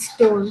suitable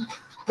stone.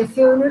 The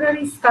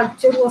funerary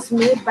sculpture was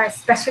made by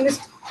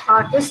specialist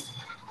artists.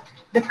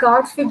 The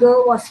carved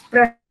figure was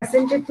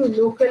presented to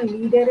local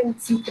leader in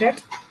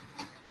secret,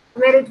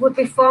 where it would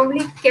be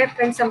firmly kept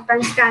and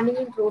sometimes standing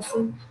in rows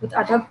with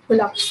other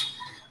pull-ups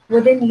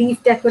within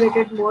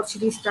leaf-decorated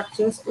mortuary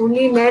structures.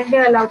 Only men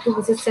were allowed to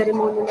visit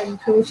ceremonial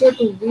enclosure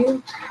to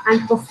view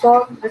and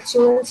perform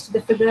rituals to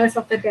the figures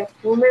of the dead.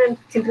 Women and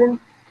children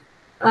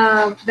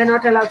were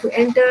not allowed to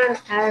enter,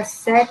 as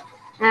said,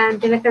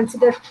 and they were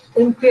considered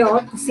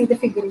impure to see the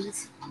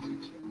figurines.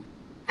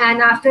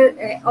 And after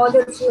all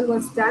the ritual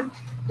was done,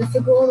 the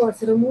figure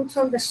was removed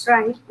from the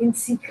shrine in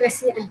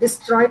secrecy and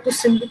destroyed to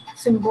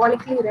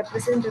symbolically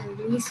represent the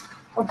release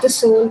of the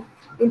soul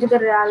into the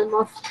realm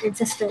of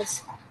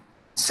ancestors.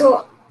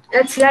 So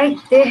it's like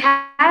they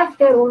have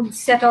their own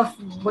set of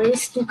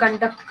ways to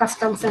conduct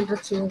customs and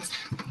rituals.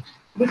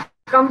 We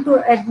come to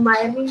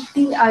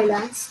Admiralty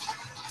Islands.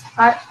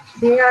 Are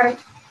they are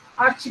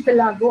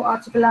archipelago.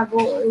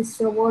 Archipelago is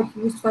a word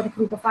used for the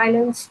group of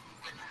islands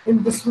in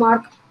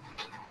Bismarck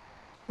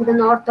to the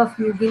north of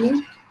New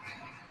Guinea.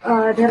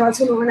 They are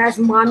also known as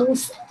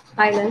Manus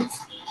Islands.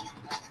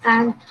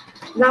 And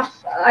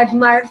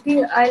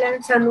Admiralty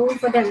Islands are known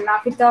for their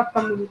Lapita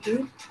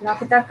community.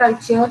 Lapita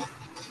culture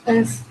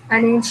is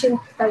an ancient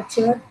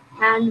culture,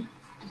 and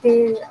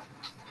they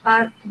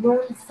are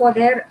known for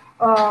their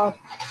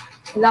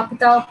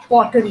Lapita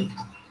pottery.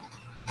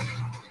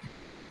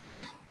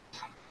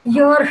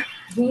 Here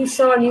we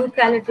saw New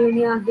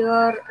Caledonia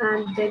here,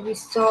 and then we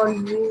saw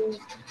New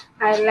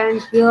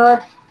Ireland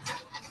here,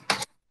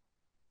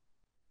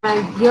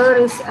 and here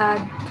is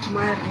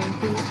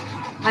Admiralty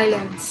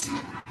Islands.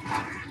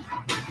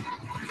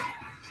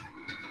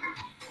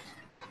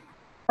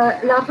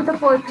 Lapita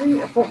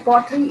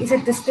pottery is a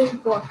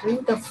distinct pottery.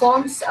 The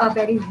forms are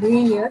very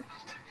linear.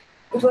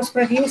 It was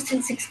produced in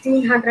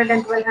 1600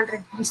 and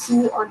 1200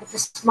 BC on the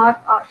Bismarck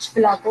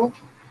archipelago.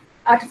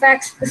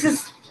 Artifacts, this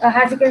is,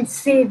 as you can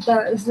see,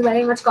 this is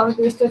very much copy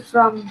pasted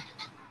from,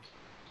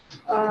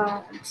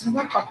 this is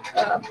not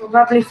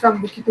probably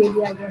from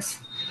Wikipedia, I guess.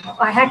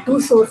 I had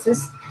two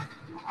sources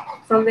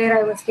from where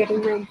I was getting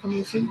my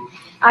information.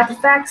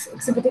 Artifacts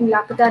exhibiting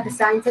Lapita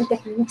designs and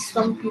techniques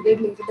from a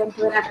period later than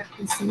 1200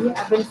 BC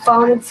have been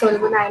found in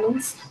Solomon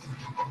Islands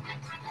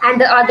and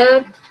the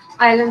other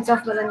islands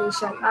of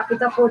Melanesia.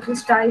 Lapita pottery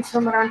styles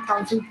from around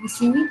 1000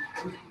 BC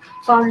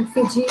found in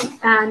Fiji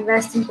and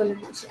Western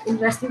Polynesia. In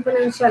Western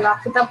Polynesia,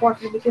 Lapita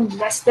pottery became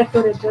less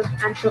decorative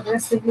and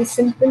progressively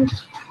simple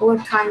over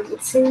time.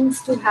 It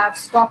seems to have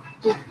stopped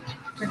being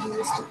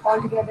produced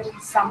altogether in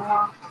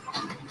Samoa.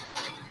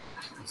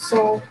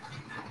 So,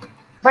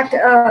 but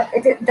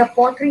the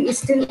pottery is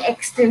still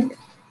extant,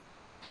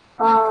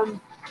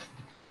 um,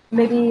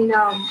 maybe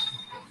uh,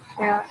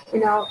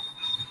 in a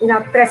in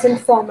a present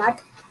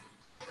format.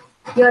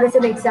 Here is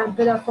an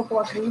example of a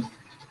pottery.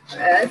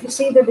 If you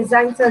see, the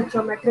designs are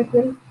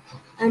geometrical,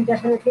 and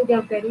definitely they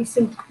are very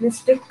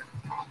simplistic.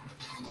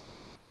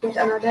 Yet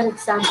another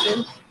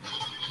example.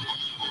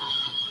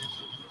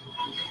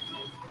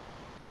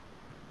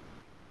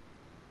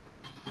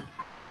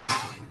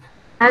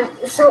 And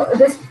so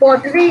this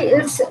pottery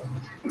is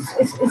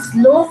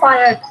low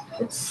fired.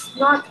 It's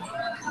not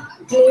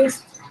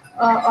glazed,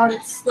 or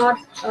it's not,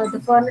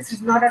 the furnace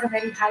is not at a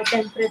very high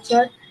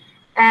temperature,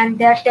 and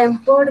they are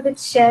tempered with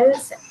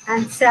shells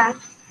and sand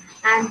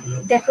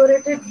and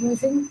decorated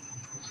using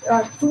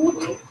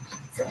tooth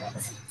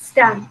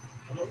stamp.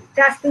 It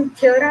has been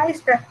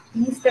theorized that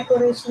these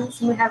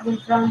decorations may have been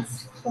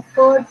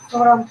transferred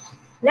from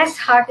less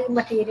hardy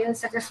materials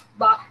such as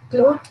bark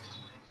cloth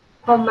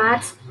from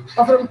mats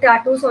or from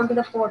tattoos onto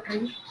the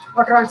pottery,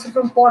 or transferred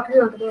from pottery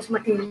onto those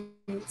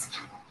materials.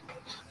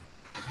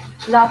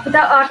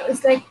 Lapita art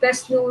is like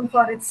best known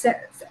for its,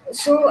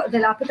 so the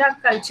Lapita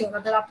culture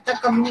or the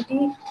Lapita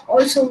community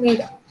also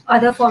made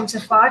other forms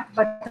of art,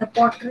 but the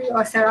pottery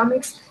or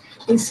ceramics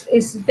is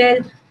well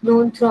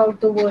known throughout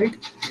the world.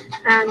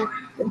 And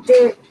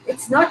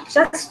it's not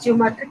just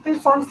geometrical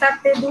forms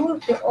that they do;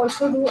 they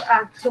also do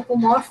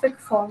anthropomorphic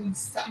forms,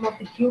 some of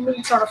the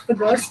human sort of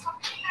figures.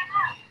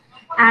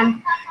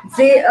 And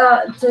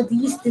so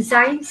these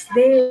designs,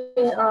 they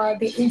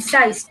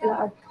incised,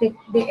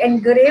 they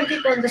engraved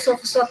it on the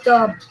surface of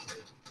the,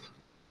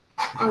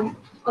 on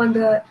on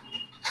the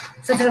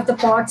surface of the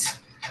pots,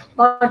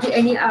 or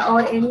any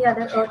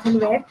other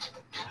earthenware.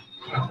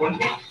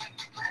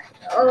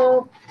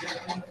 uh,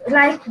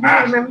 like we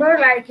remember,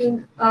 like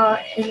in our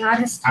history, in our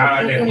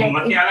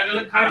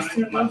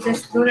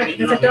history,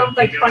 there's a term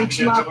called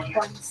punch mark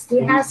coins.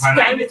 They have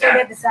stamps for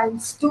their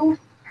designs too.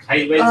 So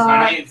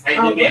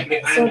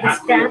the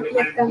stamp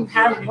let them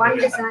have one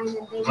design,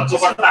 and then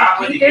just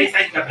repeat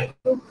it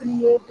to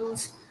create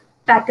those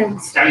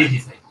patterns. Here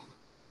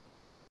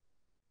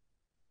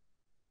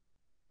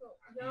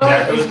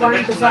is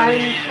one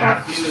design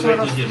of sort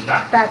of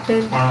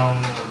pattern,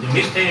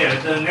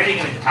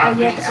 and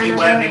yet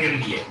another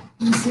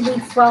easily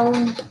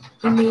found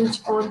image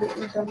on the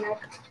internet.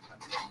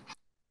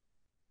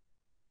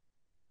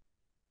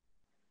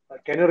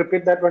 Can you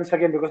repeat that once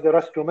again, because there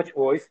was too much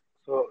voice,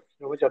 so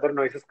too much other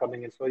noises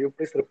coming in. So you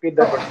please repeat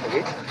that once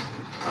again.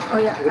 Oh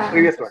yeah, The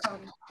previous one. sorry.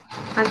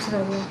 I'm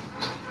sorry.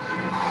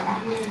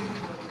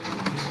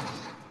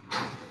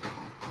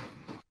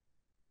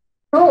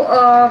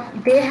 So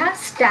they have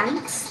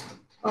stamps,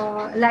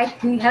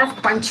 like we have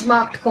punch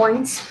marked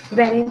coins,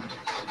 wherein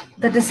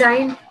the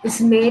design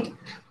is made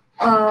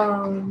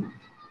on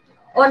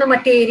a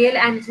material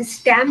and it is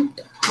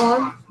stamped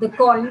on the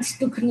coins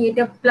to create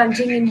a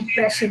plunging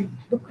impression,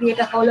 to create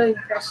a hollow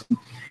impression.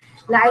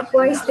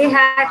 Likewise, they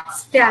had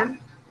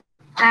stamp,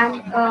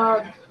 and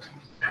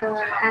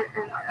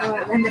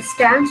and the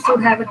stamps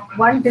would have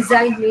one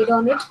design made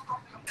on it.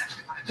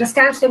 The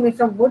stamps were made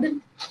from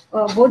wooden.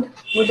 So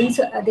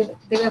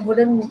they were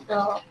wooden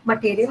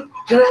material.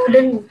 They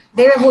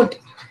were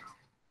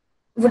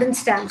wooden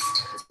stamps.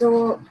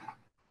 So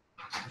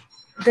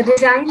the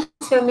designs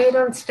were made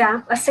on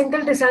stamp. A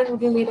single design would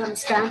be made on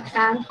stamp,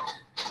 and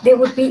they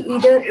would be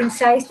either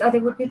incised or they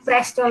would be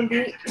pressed on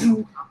the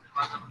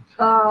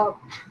uh,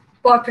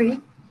 pottery,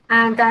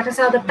 and that is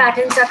how the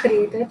patterns are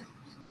created.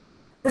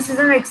 This is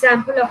an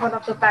example of one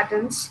of the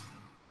patterns.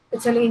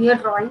 It's a linear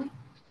drawing.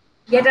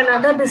 Yet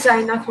another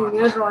design of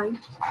linear drawing.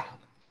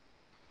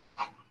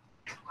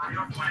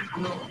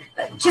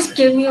 Just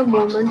give me a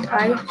moment,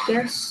 I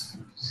guess.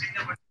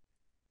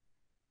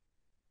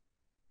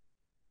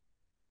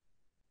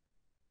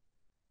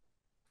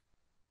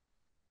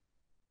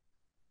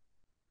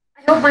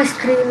 I hope my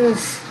screen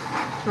is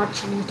not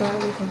changed or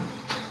anything.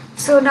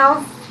 So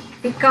now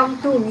we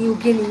come to New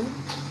Guinea.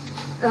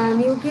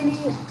 New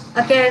Guinea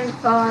again.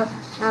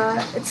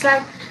 It's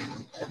like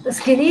this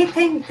Guinea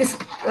thing. This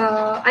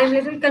I'm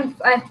little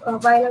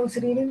while I was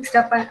reading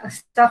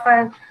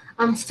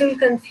I'm still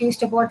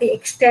confused about the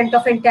extent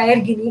of entire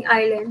Guinea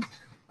island.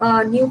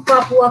 New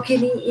Papua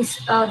Guinea is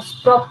a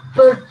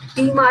proper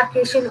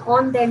demarcation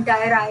on the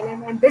entire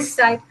island, and this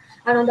side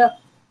and on the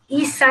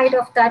east side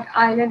of that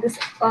island is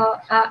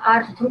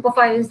are group of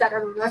islands that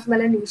are known as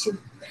Melanesian.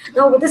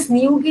 Now, with this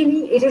New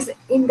Guinea, it is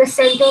in the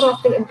center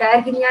of the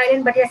entire Guinea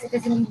island, but yes, it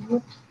is in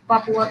New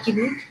Papua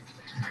Guinea,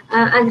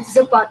 and it is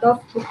a part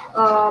of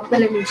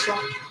Melanesia.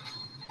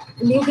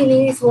 New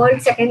Guinea is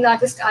world's second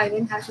largest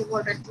island, as you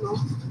already know.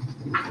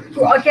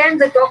 So again,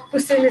 the dog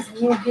person is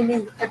New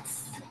Guinea.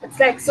 It's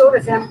like so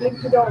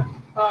resembling to the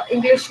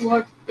English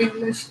word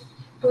English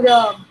to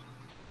the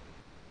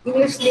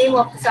English name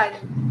of this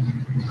island.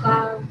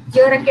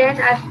 Here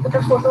again, I put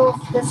a photo of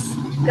this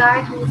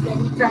guy who is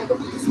very tribal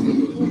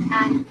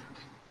and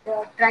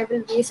the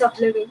tribal ways of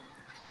living.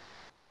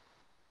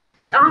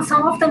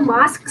 Some of the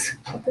masks,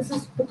 this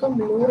has become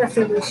low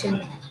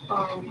resolution.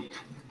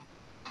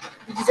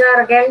 These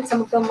are again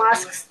some of the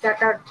masks that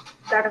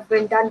have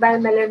been done by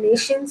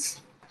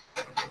Melanesians.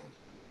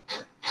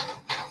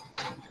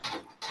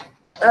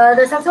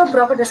 There's also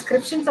proper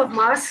descriptions of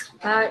masks.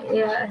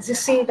 As you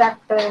see that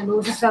the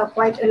noses are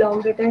quite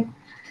elongated,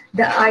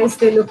 the eyes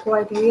they look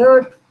quite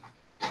weird.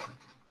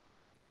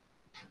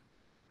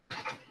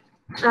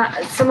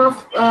 Some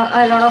of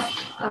a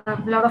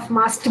lot of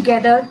masks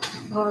together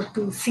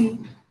to see,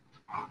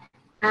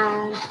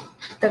 and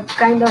the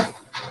kind of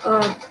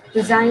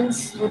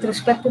designs with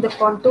respect to the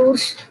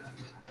contours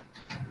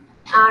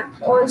are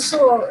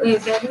also a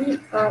very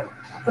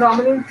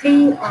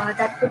prominently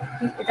that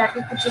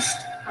we could just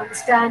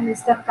understand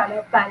is the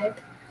color palette.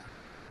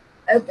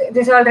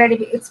 This already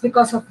it's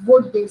because of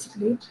wood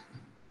basically.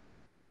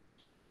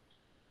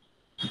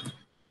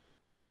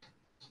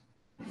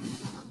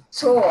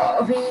 So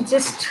we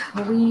did.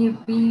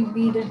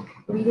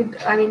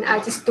 I mean, I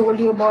just told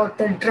you about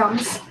the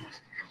drums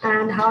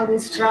and how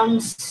these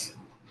drums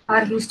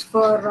are used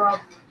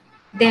for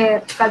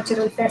their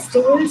cultural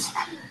festivals.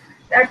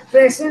 At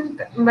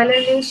present,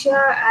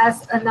 Melanesia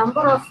has a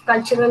number of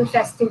cultural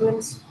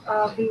festivals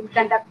being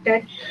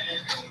conducted,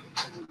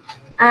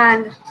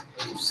 and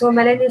so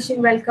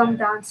Melanesian welcome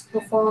dance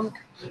performed.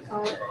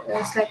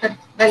 It's like a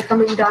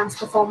welcoming dance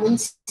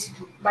performance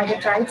by the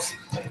tribes.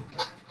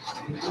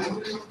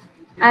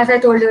 As I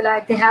told you,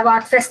 like they have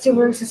art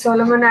festivals, the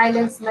Solomon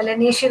Islands,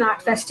 Melanesian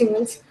art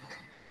festivals.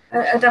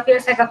 It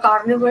appears like a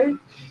carnival.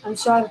 I'm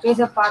sure it is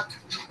a part.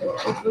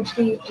 It would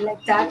be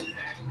like that.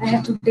 I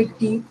have to dig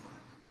deep.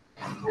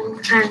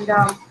 And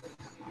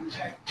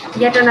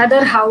yet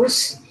another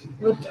house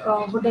with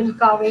wooden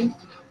carving.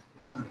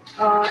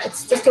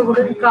 It's just a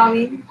wooden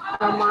carving,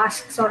 a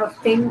mask sort of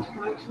thing.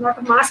 Not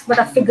a mask, but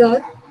a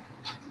figure.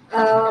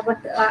 But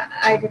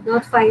I did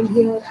not find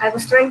here. I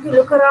was trying to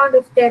look around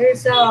if there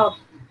is a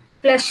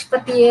flesh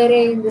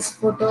patiere in this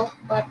photo,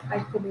 but I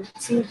couldn't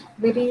see.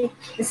 Maybe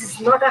this is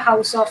not a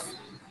house of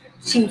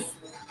chief,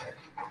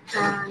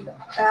 and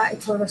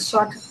it was a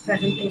short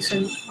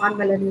presentation on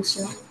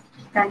Melanesia.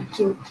 Thank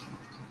you.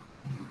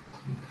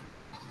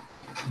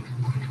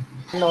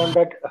 On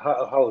that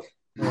house.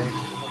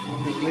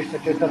 Some English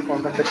touches are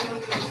found on the chest.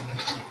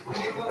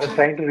 I was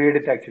trying to read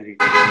it actually.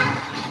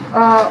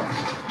 Uh,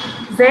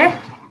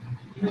 where?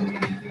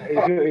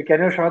 If you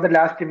can you show the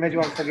last image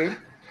once again?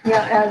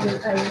 Yeah, I will.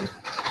 I will.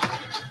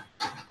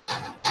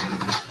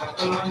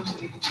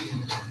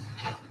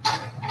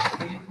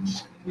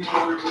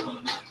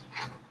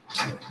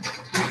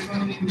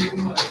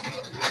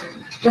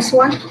 This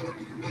one?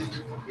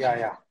 Yeah,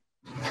 yeah.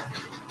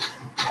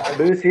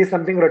 Do you see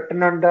something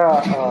written on the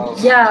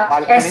Yeah,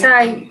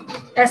 balcony?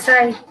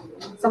 SI,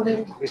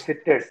 something.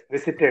 Visitors.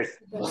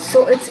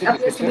 So it Is it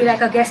appears to be visitors?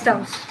 like a guest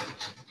house.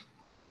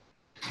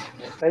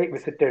 ऐसा ही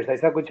visitors.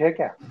 ऐसा कुछ है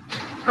क्या?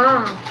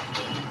 Ah,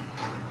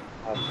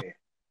 Okay.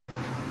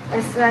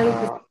 SI.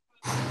 Uh,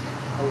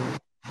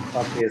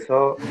 oh, okay.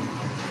 So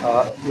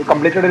you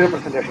completed your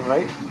presentation,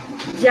 right?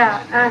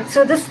 Yeah, and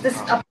so this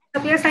Uh,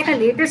 appears like a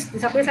latest.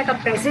 This appears like a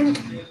present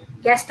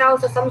guest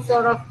house or some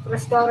sort of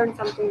restaurant,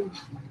 something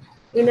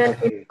in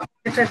okay.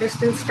 a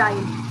traditional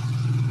style.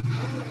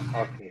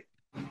 Okay.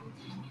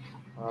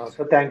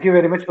 So thank you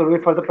very much,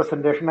 Urvi, for the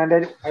presentation,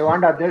 and I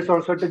want others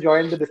also to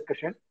join the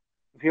discussion.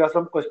 If you have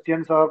some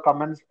questions or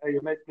comments,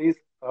 you may please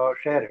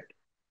share it.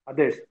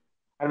 Others,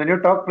 and when you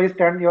talk, please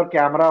turn your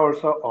camera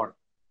also on.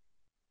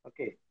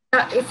 Okay.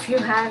 If you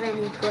have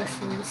any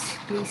questions,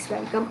 please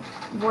welcome.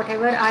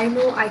 Whatever I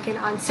know, I can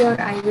answer.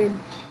 I will.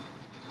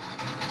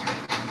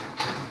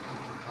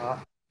 Uh,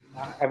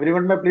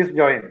 everyone may please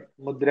join.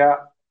 Mudra,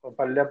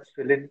 Pallab,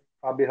 Sulin,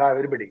 Fabiha,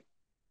 everybody.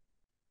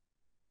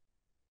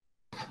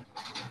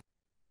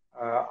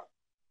 Uh,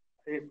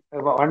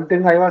 One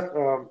thing I was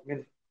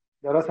means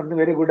there was something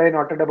very good I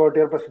noted about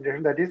your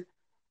presentation. That is,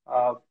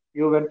 uh,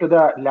 you went to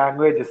the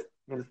languages,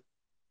 means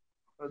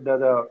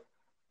the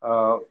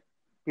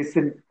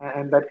pisin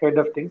and that kind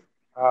of things.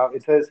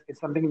 It's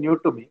something new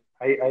to me.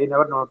 I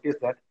never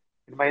noticed that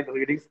in my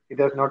readings. It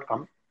has not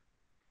come.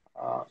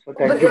 So But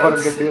thank you for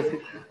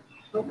introducing.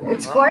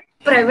 it's Uh, quite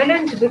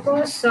prevalent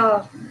because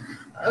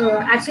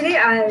actually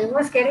I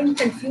was getting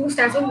confused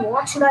as in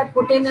what should I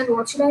put in and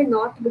what should I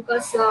not,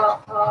 because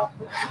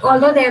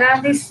although there are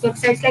these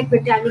websites like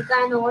Britannica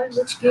and all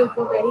which give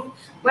a very,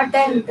 but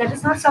then that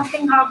is not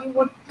something how you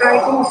would try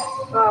to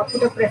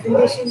put a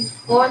presentation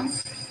on.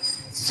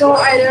 So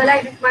I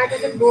realized it might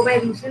as well go by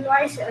regional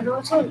wise, and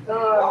also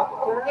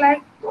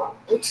like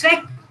it's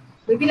like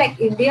maybe like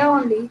India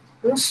only.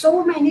 There's so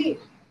many.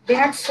 They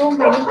had so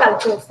many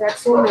cultures. There are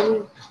so many.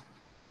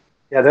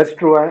 yeah, that's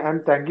true.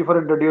 And thank you for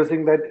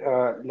introducing that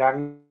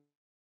languages and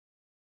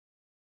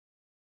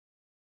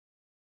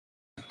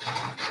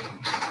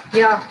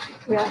Yeah,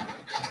 yeah.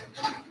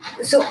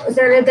 So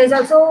there's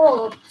also,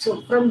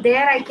 so from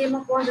there I came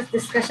upon this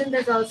discussion.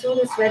 There's also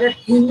this whether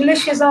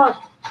English is a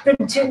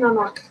pidgin or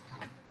not.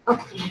 A,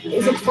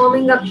 is it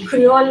forming a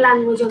Creole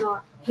language or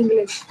not?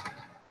 English.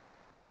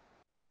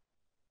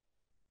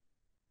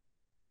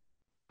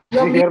 Can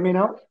You're you me. hear me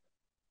now?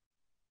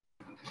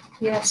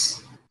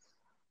 Yes.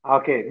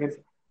 Okay, means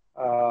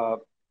uh,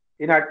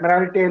 in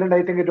Admiralty Island,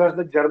 I think it was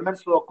the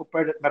Germans who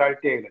occupied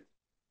Admiralty Island.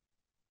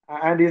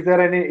 And is there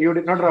any, you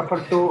did not refer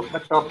to the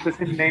top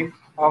prison name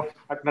of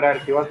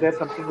Admiralty. Was there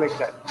something like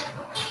that?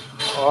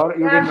 Or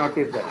you didn't Yeah.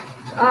 notice that?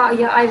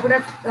 Yeah. I would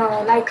have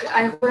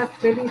I would have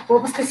maybe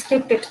purposely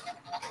skipped it.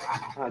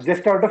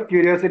 Just out of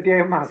curiosity, I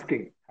am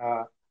asking.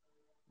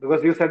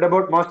 Because you said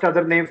about most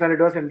other names, and it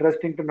was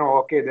interesting to know,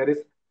 okay, there is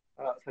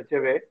such a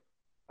way,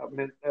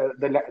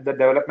 the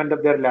development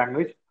of their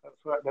language.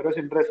 So that was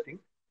interesting.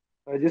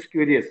 Just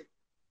curious.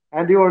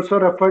 And you also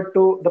referred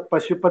to the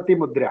Pashupati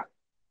Mudra.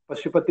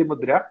 Pashupati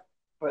Mudra,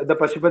 the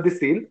Pashupati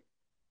seal.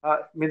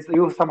 Means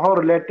you somehow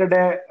related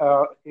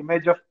a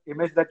image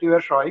that you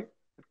were showing,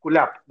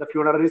 Kulap, the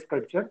funerary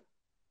sculpture,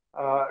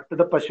 to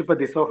the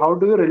Pashupati. So how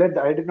do you relate?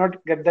 I did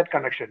not get that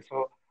connection.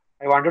 So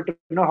I wanted to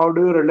know how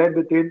do you relate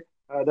between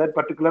that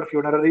particular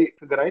funerary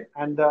figurine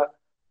and the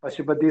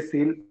Pashupati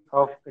seal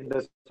of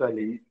Indus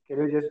Valley. Can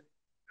you just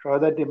show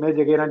that image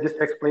again and just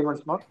explain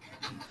once more?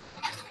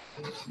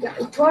 Yeah,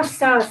 it was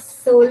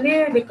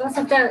solely because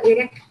of the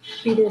erect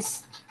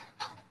penis.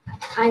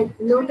 I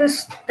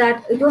noticed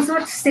that it was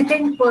not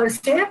sitting per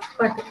se,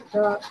 but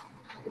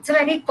it's a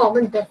very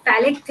common, the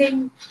phallic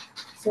thing.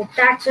 So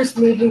that just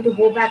made me to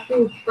go back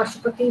to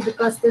Pashupati,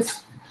 because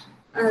this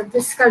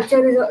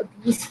sculpture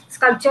this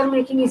sculpture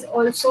making is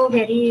also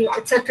very.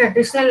 It's a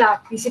traditional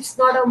art piece. It's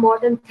not a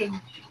modern thing.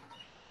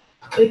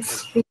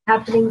 It's been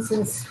happening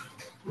since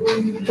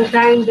the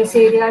time this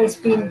area has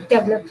been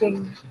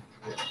developing.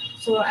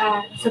 So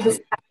this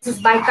Okay.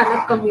 is by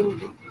Kannada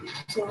community.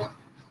 So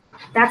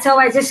that's how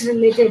I just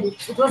related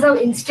it. It was an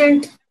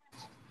instant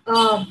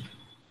uh,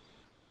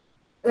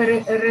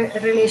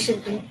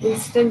 relation,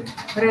 instant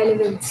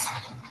relevance.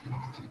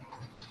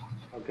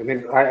 Okay.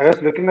 Means I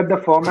was looking at the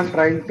form and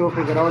trying to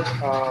figure out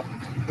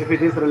if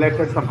it is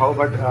related somehow,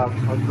 but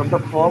from the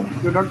form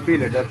you don't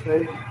feel it. That's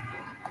why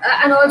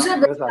And also I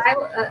was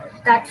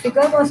asking. that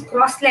figure was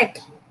cross-legged.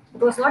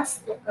 It was not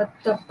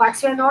the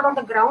parts were not on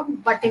the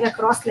ground, but they were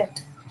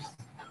cross-legged.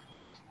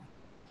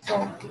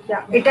 So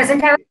yeah, it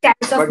doesn't have Okay. a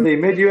chance But of the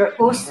image you are,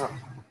 post. uh,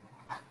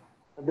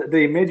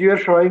 the image you are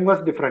showing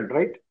was different,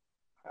 right?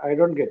 I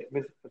don't get it.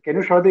 Means, can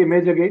you show the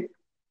image again?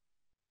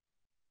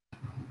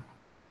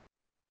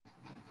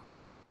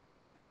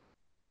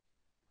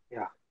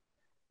 Yeah.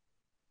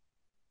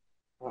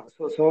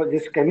 So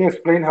just can you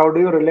explain how do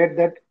you relate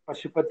that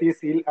Pashupati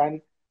seal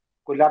and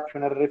Kulap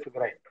funerary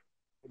figurine?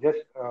 Just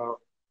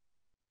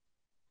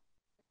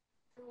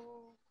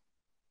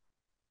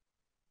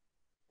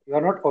you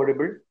are not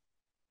audible.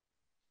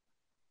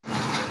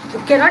 You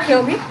cannot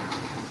hear me.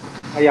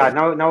 Yeah,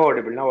 now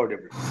audible. Now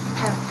audible.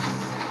 Yeah.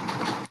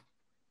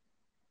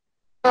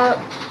 Uh,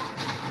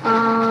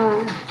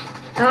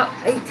 uh,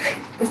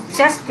 it's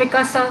just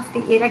because of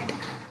the erect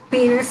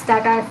penis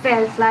that I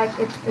felt like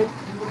it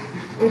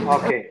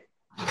Okay.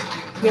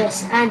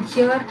 yes, and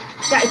here,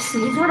 yeah, it's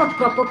not a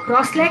proper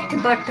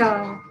cross-legged, but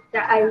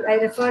yeah, I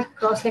referred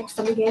cross-legged to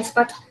something else,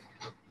 but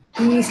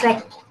he's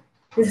like,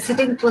 his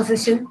sitting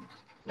position,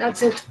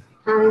 that's it,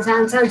 and his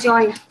hands are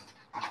joined.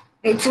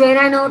 It's when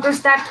I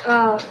noticed that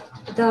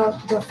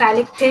the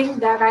phallic thing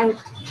that I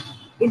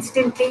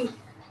instantly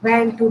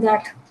went to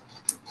that.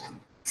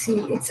 See,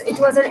 it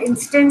was an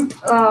instant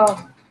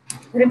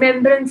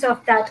remembrance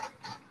of that.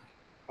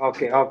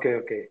 Okay.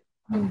 Okay.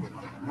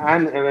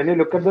 And when you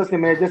look at those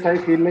images, I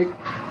feel like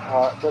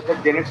the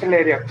genital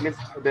area means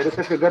there is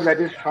a figure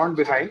that is shown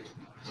behind.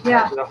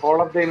 Yeah, The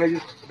whole of the image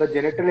is the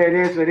genital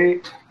area is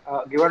very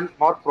given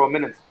more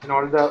prominence in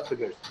all the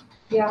figures.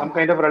 yeah. Some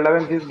kind of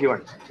relevance is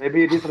given.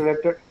 Maybe it is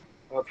related.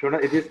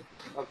 it is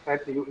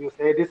you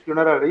say it is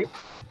funerary,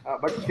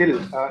 but still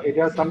it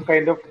has some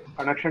kind of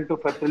connection to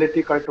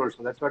fertility cult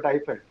also. That's what I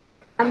felt.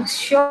 I'm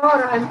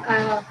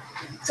sure.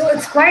 So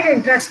it's quite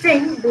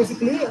interesting,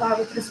 basically,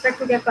 with respect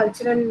to their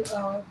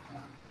cultural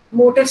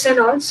motives and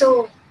all.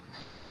 So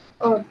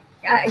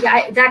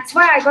that's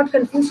why I got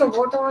confused of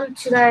what all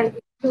should I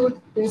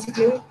include,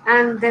 basically.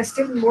 And there's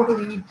still more to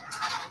read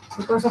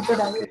because of the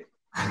diversity.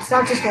 Okay. It's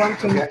not just one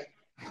thing. Okay.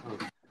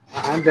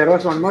 Uh, and there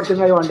was one more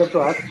thing I wanted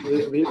to ask.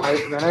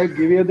 When I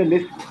give you the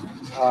list,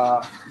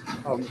 uh,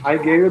 I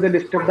gave you the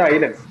list of the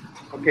islands.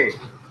 Okay.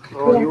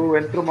 So Yeah, you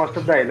went through most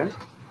of the islands.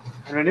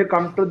 And when you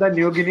come to the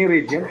New Guinea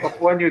region,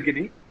 Papua New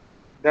Guinea,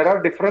 there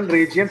are different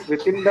regions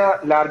within the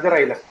larger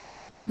island,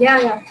 yeah,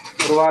 yeah,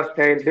 Urvar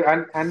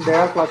style, and they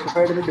are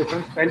classified into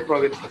different style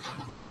provinces.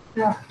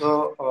 yeah.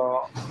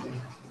 So,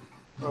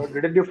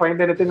 didn't you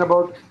find anything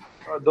about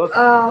those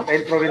Uh,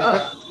 style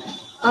provinces?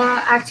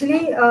 uh,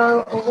 Actually,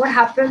 what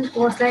happened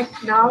was like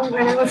now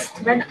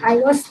when I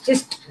was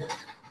just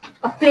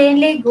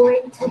plainly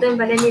going through the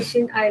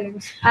Melanesian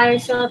islands. I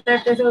saw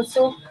that there's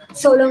also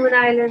Solomon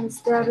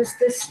Islands. There is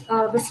this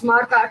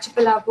Bismarck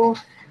Archipelago.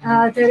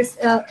 There's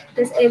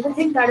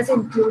everything that is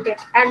included.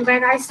 And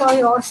when I saw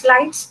your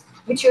slides,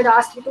 which you had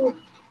asked me to,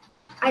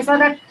 I saw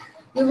that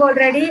you've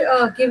already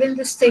given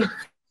this thing.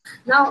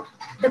 Now,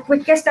 the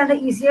quickest and the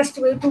easiest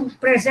way to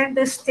present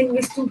this thing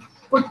is to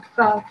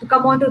to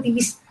come onto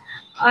these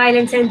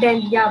islands and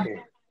then yeah,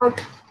 Okay.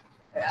 out,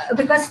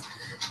 because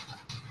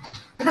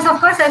of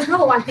course, there's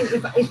no one thing.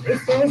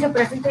 If there is a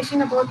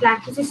presentation about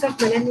languages of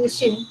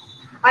Melanesian,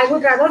 I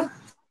would rather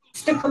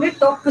stick only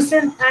talk to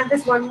sin and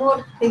this one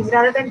more thing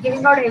rather than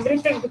giving out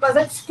everything because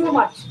it's too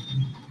much.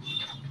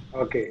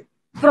 Okay.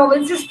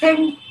 Provinces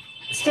thing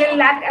still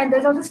lack, and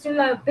there's also still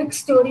a big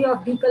story of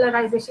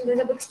decolonization. There's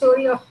a big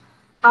story of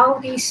how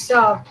these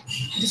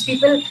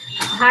people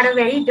had a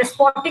very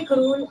despotic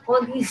rule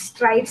on these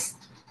tribes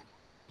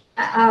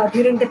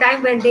during the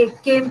time when they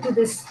came to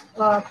this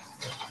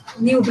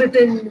New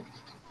Britain.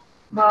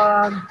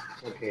 Um,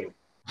 Okay.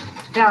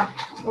 yeah,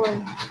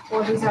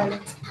 all these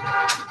islands,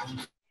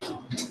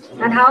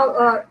 and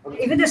how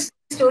even the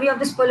story of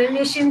this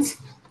Polynesians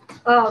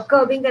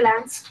curbing the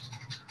lands.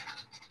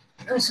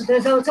 So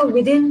there's also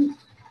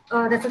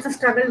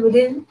struggle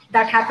within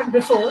that happened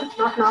before,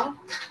 not now.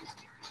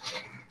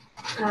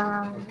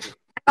 Uh, Okay.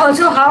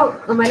 Also, how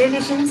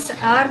Melanesians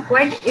are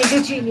quite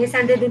indigenous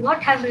and they do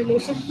not have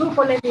relation to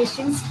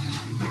Polynesians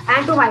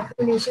and to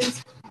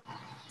Micronesians.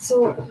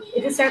 So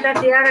it is said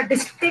that they are a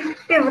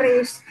distinctive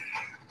race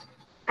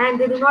and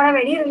they do not have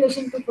any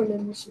relation to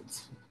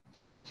Polynesians.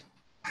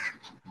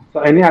 So,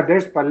 any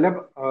others,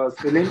 Pallab,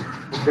 Swiling,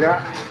 Mudra,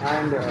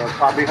 and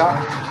Fabiha?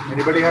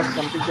 Anybody has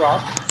something to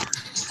ask?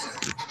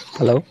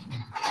 Hello.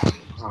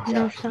 Yeah.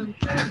 No, sir.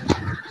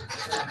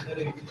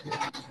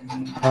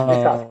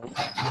 Please ask.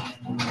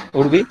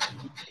 Urvi,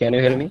 can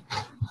you hear me?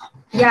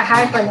 Yeah,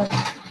 hi Pallav.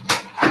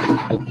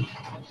 Hello.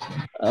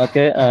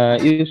 Okay.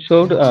 You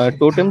showed a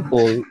totem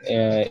pole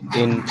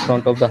in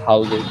front of the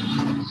houses.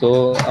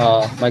 So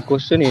my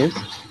question is,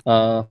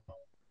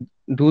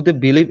 do they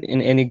believe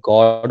in any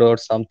god or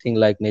something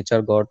like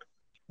nature god?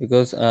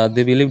 Because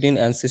they believed in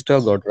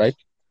ancestral god, right?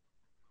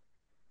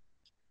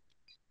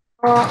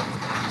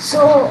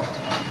 So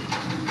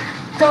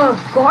the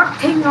God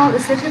thing now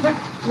is a little bit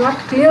not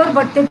clear,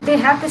 but they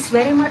have this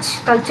very much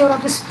culture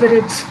of the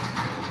spirits.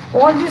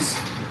 All this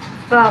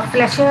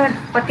flesher,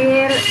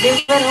 pater, they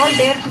were all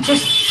there to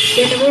just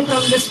get away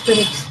from the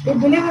spirits. They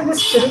believe in the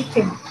spirit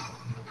thing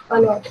a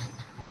lot.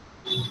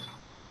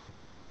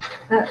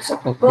 So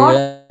Okay. God,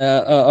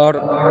 Or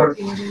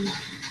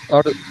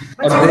or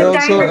but they since the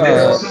also time when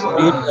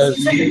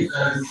did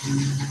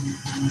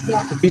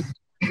yeah, rit-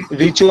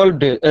 ritual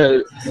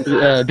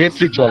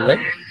death ritual, right?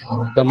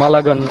 The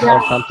Malagan or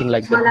yeah, something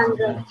like that.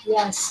 Malanga,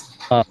 yes.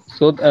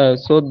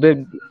 So they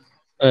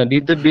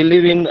did they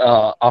believe in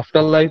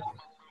afterlife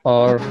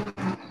or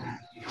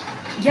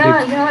did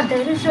Yeah,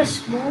 there is a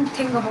small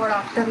thing about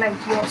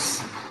afterlife,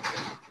 yes.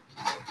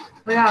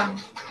 Yeah,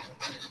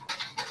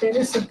 there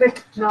is a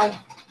bit now.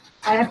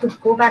 I have to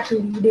go back to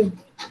reading.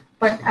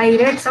 But I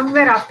read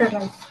somewhere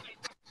afterlife.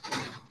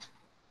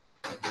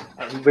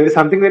 There is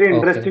something very okay,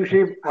 interesting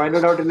she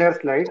pointed out in her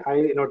slide.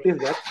 I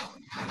noticed that.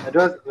 That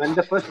was when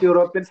the first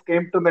Europeans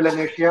came to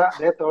Melanesia,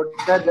 they thought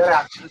that their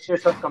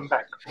ancestors have come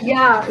back.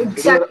 Yeah, Did you?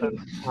 exactly.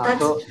 That's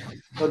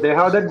So they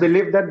have that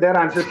belief that their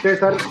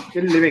ancestors are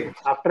still living.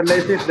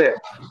 Afterlife is there.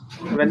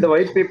 So when the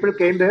white people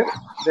came there,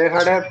 they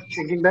had a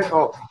thinking that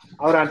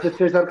our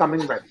ancestors are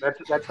coming back.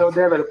 That's how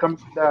they welcomed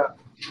the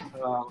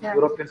yeah.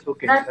 Europeans who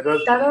came. That That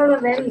was that was a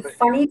something. very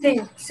funny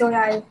thing. So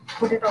yeah, I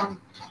put it on.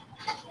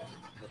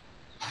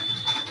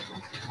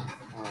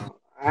 Uh,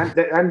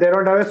 and they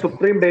don't have a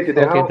supreme deity.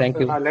 They okay. have Thank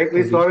you, like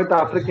we Urvi. saw with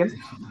Africans,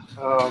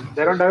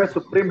 they don't have a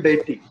supreme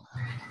deity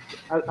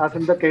as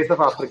in the case of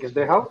Africans.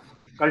 They have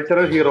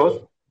cultural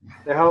heroes.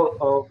 They have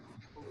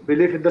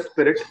belief in the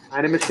spirit,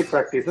 animistic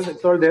practices.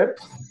 It's all there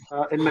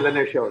in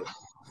Melanesia also.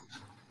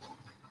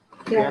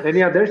 Okay, Yeah. and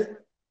any others?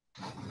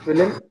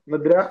 Swilling,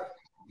 Mudra.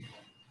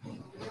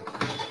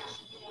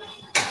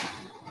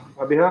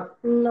 Abhiha?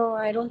 No,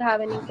 I don't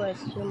have any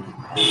question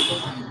as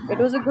such. It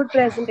was a good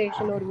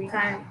presentation, Urvi.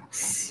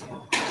 Thanks.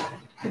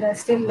 There's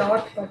still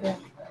lot, but yeah.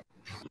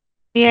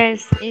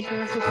 Yes, it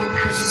was a good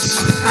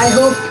presentation. I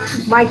hope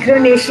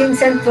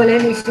Micronations and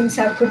Polynesians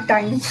have good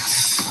time.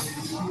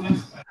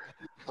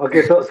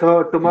 Okay,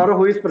 so tomorrow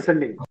who is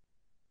presenting?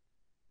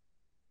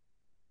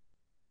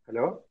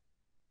 Hello?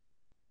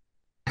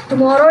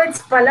 Tomorrow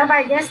it's Pallab,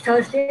 I guess,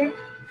 Thursday.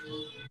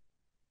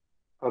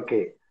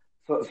 Okay.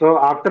 So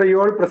after you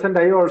all present,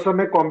 I also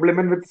may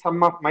complement with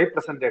some of my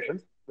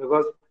presentations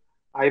because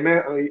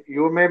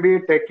you may be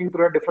taking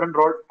through a different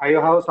role. I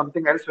have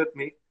something else with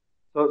me.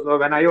 So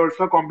when I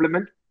also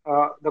complement,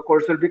 the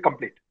course will be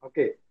complete.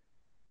 Okay.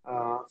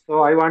 So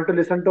I want to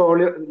listen to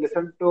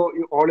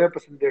all your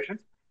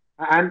presentations,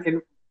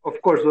 and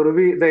of course,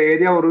 Urvi, the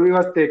area Urvi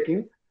was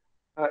taking,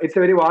 it's a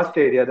very vast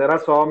area. There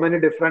are so many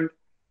different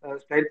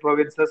style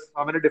provinces,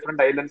 so many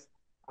different islands.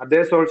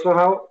 Others also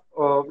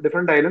have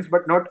different islands,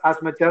 but not as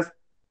much as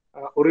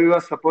Urvi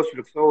was supposed to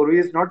look. So Urvi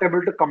is not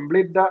able to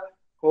complete the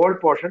whole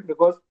portion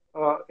because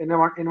in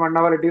 1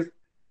 hour it is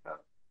uh,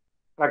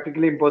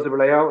 practically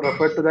impossible. I have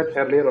referred to that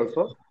earlier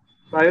also.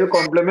 So I will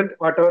complement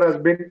whatever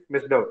has been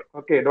missed out.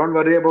 Okay, don't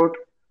worry about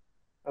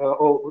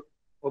oh,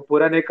 वो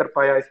पूरा नहीं कर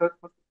पाया ऐसा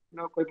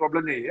no कोई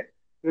problem नहीं है.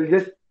 We'll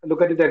just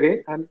look at it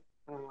again and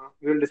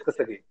we will discuss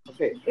again.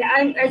 Okay.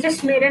 Yeah, I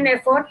just made an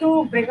effort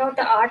to bring out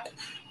the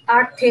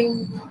art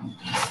thing,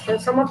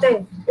 some of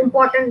the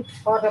important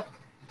or the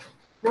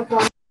no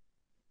problem.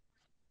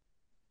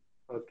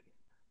 Okay.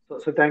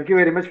 So thank you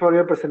very much for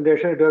your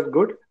presentation. It was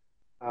good.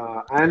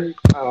 And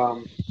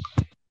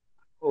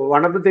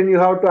one of the things you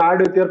have to add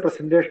with your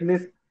presentation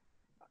is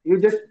you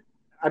just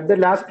at the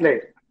last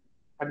slide,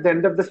 at the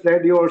end of the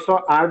slide, you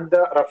also add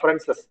the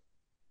references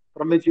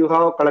from which you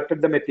have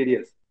collected the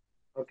materials.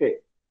 Okay.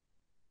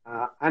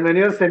 And when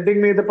you are sending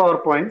me the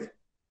PowerPoints,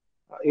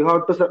 you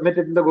have to submit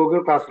it in the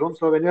Google Classroom.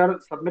 So when you are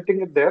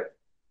submitting it there,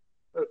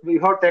 you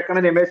have taken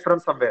an image from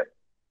somewhere.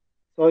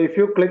 So if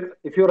you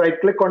right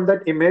click on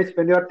that image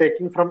when you are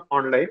taking from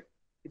online,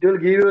 it will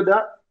give you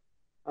the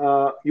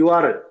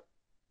URL,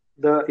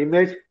 the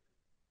image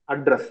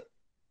address.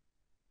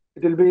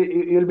 It will be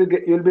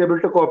you'll be able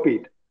to copy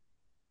it,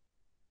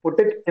 put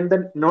it in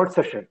the note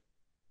session.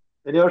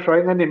 When you are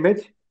showing an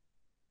image,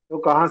 तो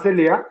कहाँ से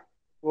लिया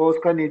वो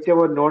उसका नीचे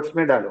वो notes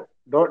में डालो.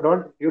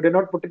 Don't you do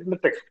not put it in the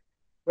text,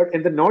 but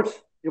in the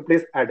notes you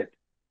please add it.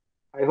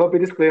 I hope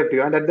it is clear to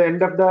you. And at the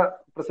end of the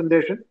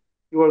presentation,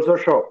 you also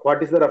show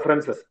what is the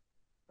references,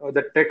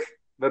 the text,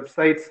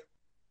 websites,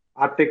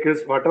 articles,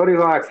 whatever you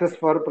have access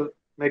for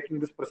making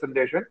this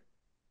presentation.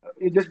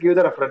 You just give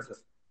the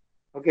references.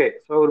 Okay.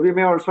 So we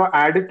may also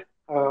add it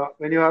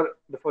when you are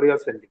before you are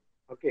sending.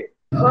 Okay.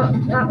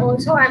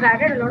 Also, I've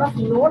added a lot of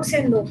notes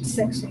in notes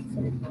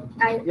section.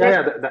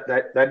 Yeah.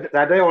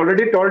 That I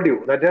already told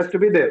you. That has to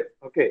be there.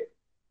 Okay.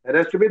 That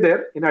has to be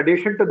there. In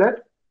addition to that,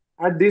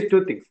 add these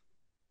two things.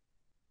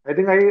 I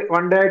think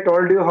one day I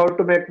told you how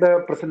to make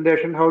the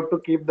presentation, how to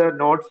keep the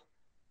notes,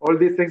 all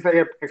these things I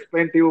have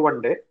explained to you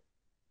one day.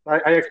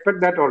 I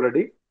expect that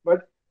already.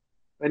 But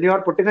when you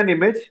are putting an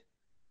image,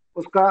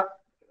 uska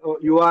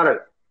URL,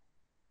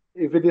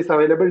 if it is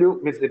available,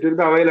 means it will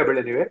be available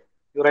anyway.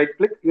 You right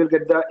click, you will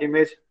get the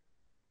image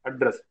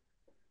address.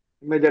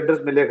 Image address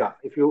milega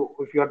if you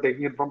are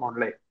taking it from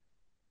online.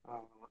 Uh,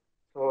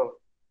 so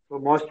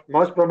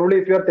most probably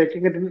if you are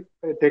taking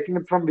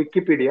it from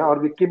Wikipedia or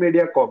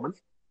Wikimedia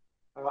Commons,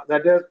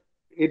 that is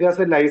it has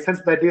a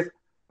license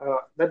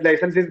that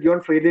license is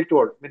given freely to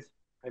all. Means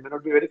I may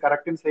not be very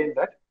correct in saying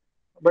that,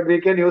 but we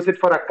can use it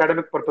for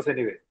academic purpose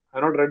anyway. I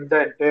have not read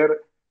the entire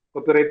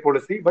copyright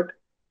policy, but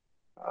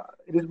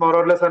it is more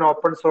or less an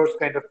open source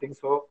kind of thing.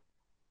 So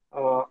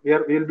we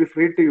will be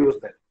free to use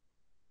that.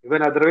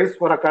 Even otherwise,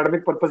 for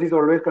academic purpose, is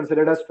always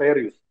considered as fair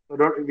use.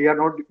 So we are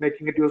not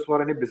making it use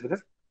for any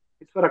business.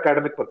 It's for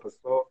academic purpose.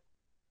 So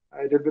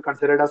it will be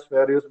considered as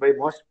fair use by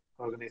most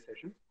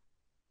organizations.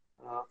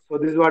 So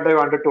this is what I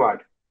wanted to add.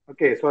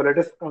 Okay, so let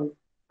us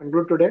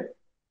conclude today.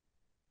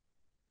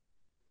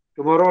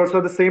 Tomorrow also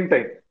the same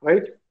time,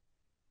 right?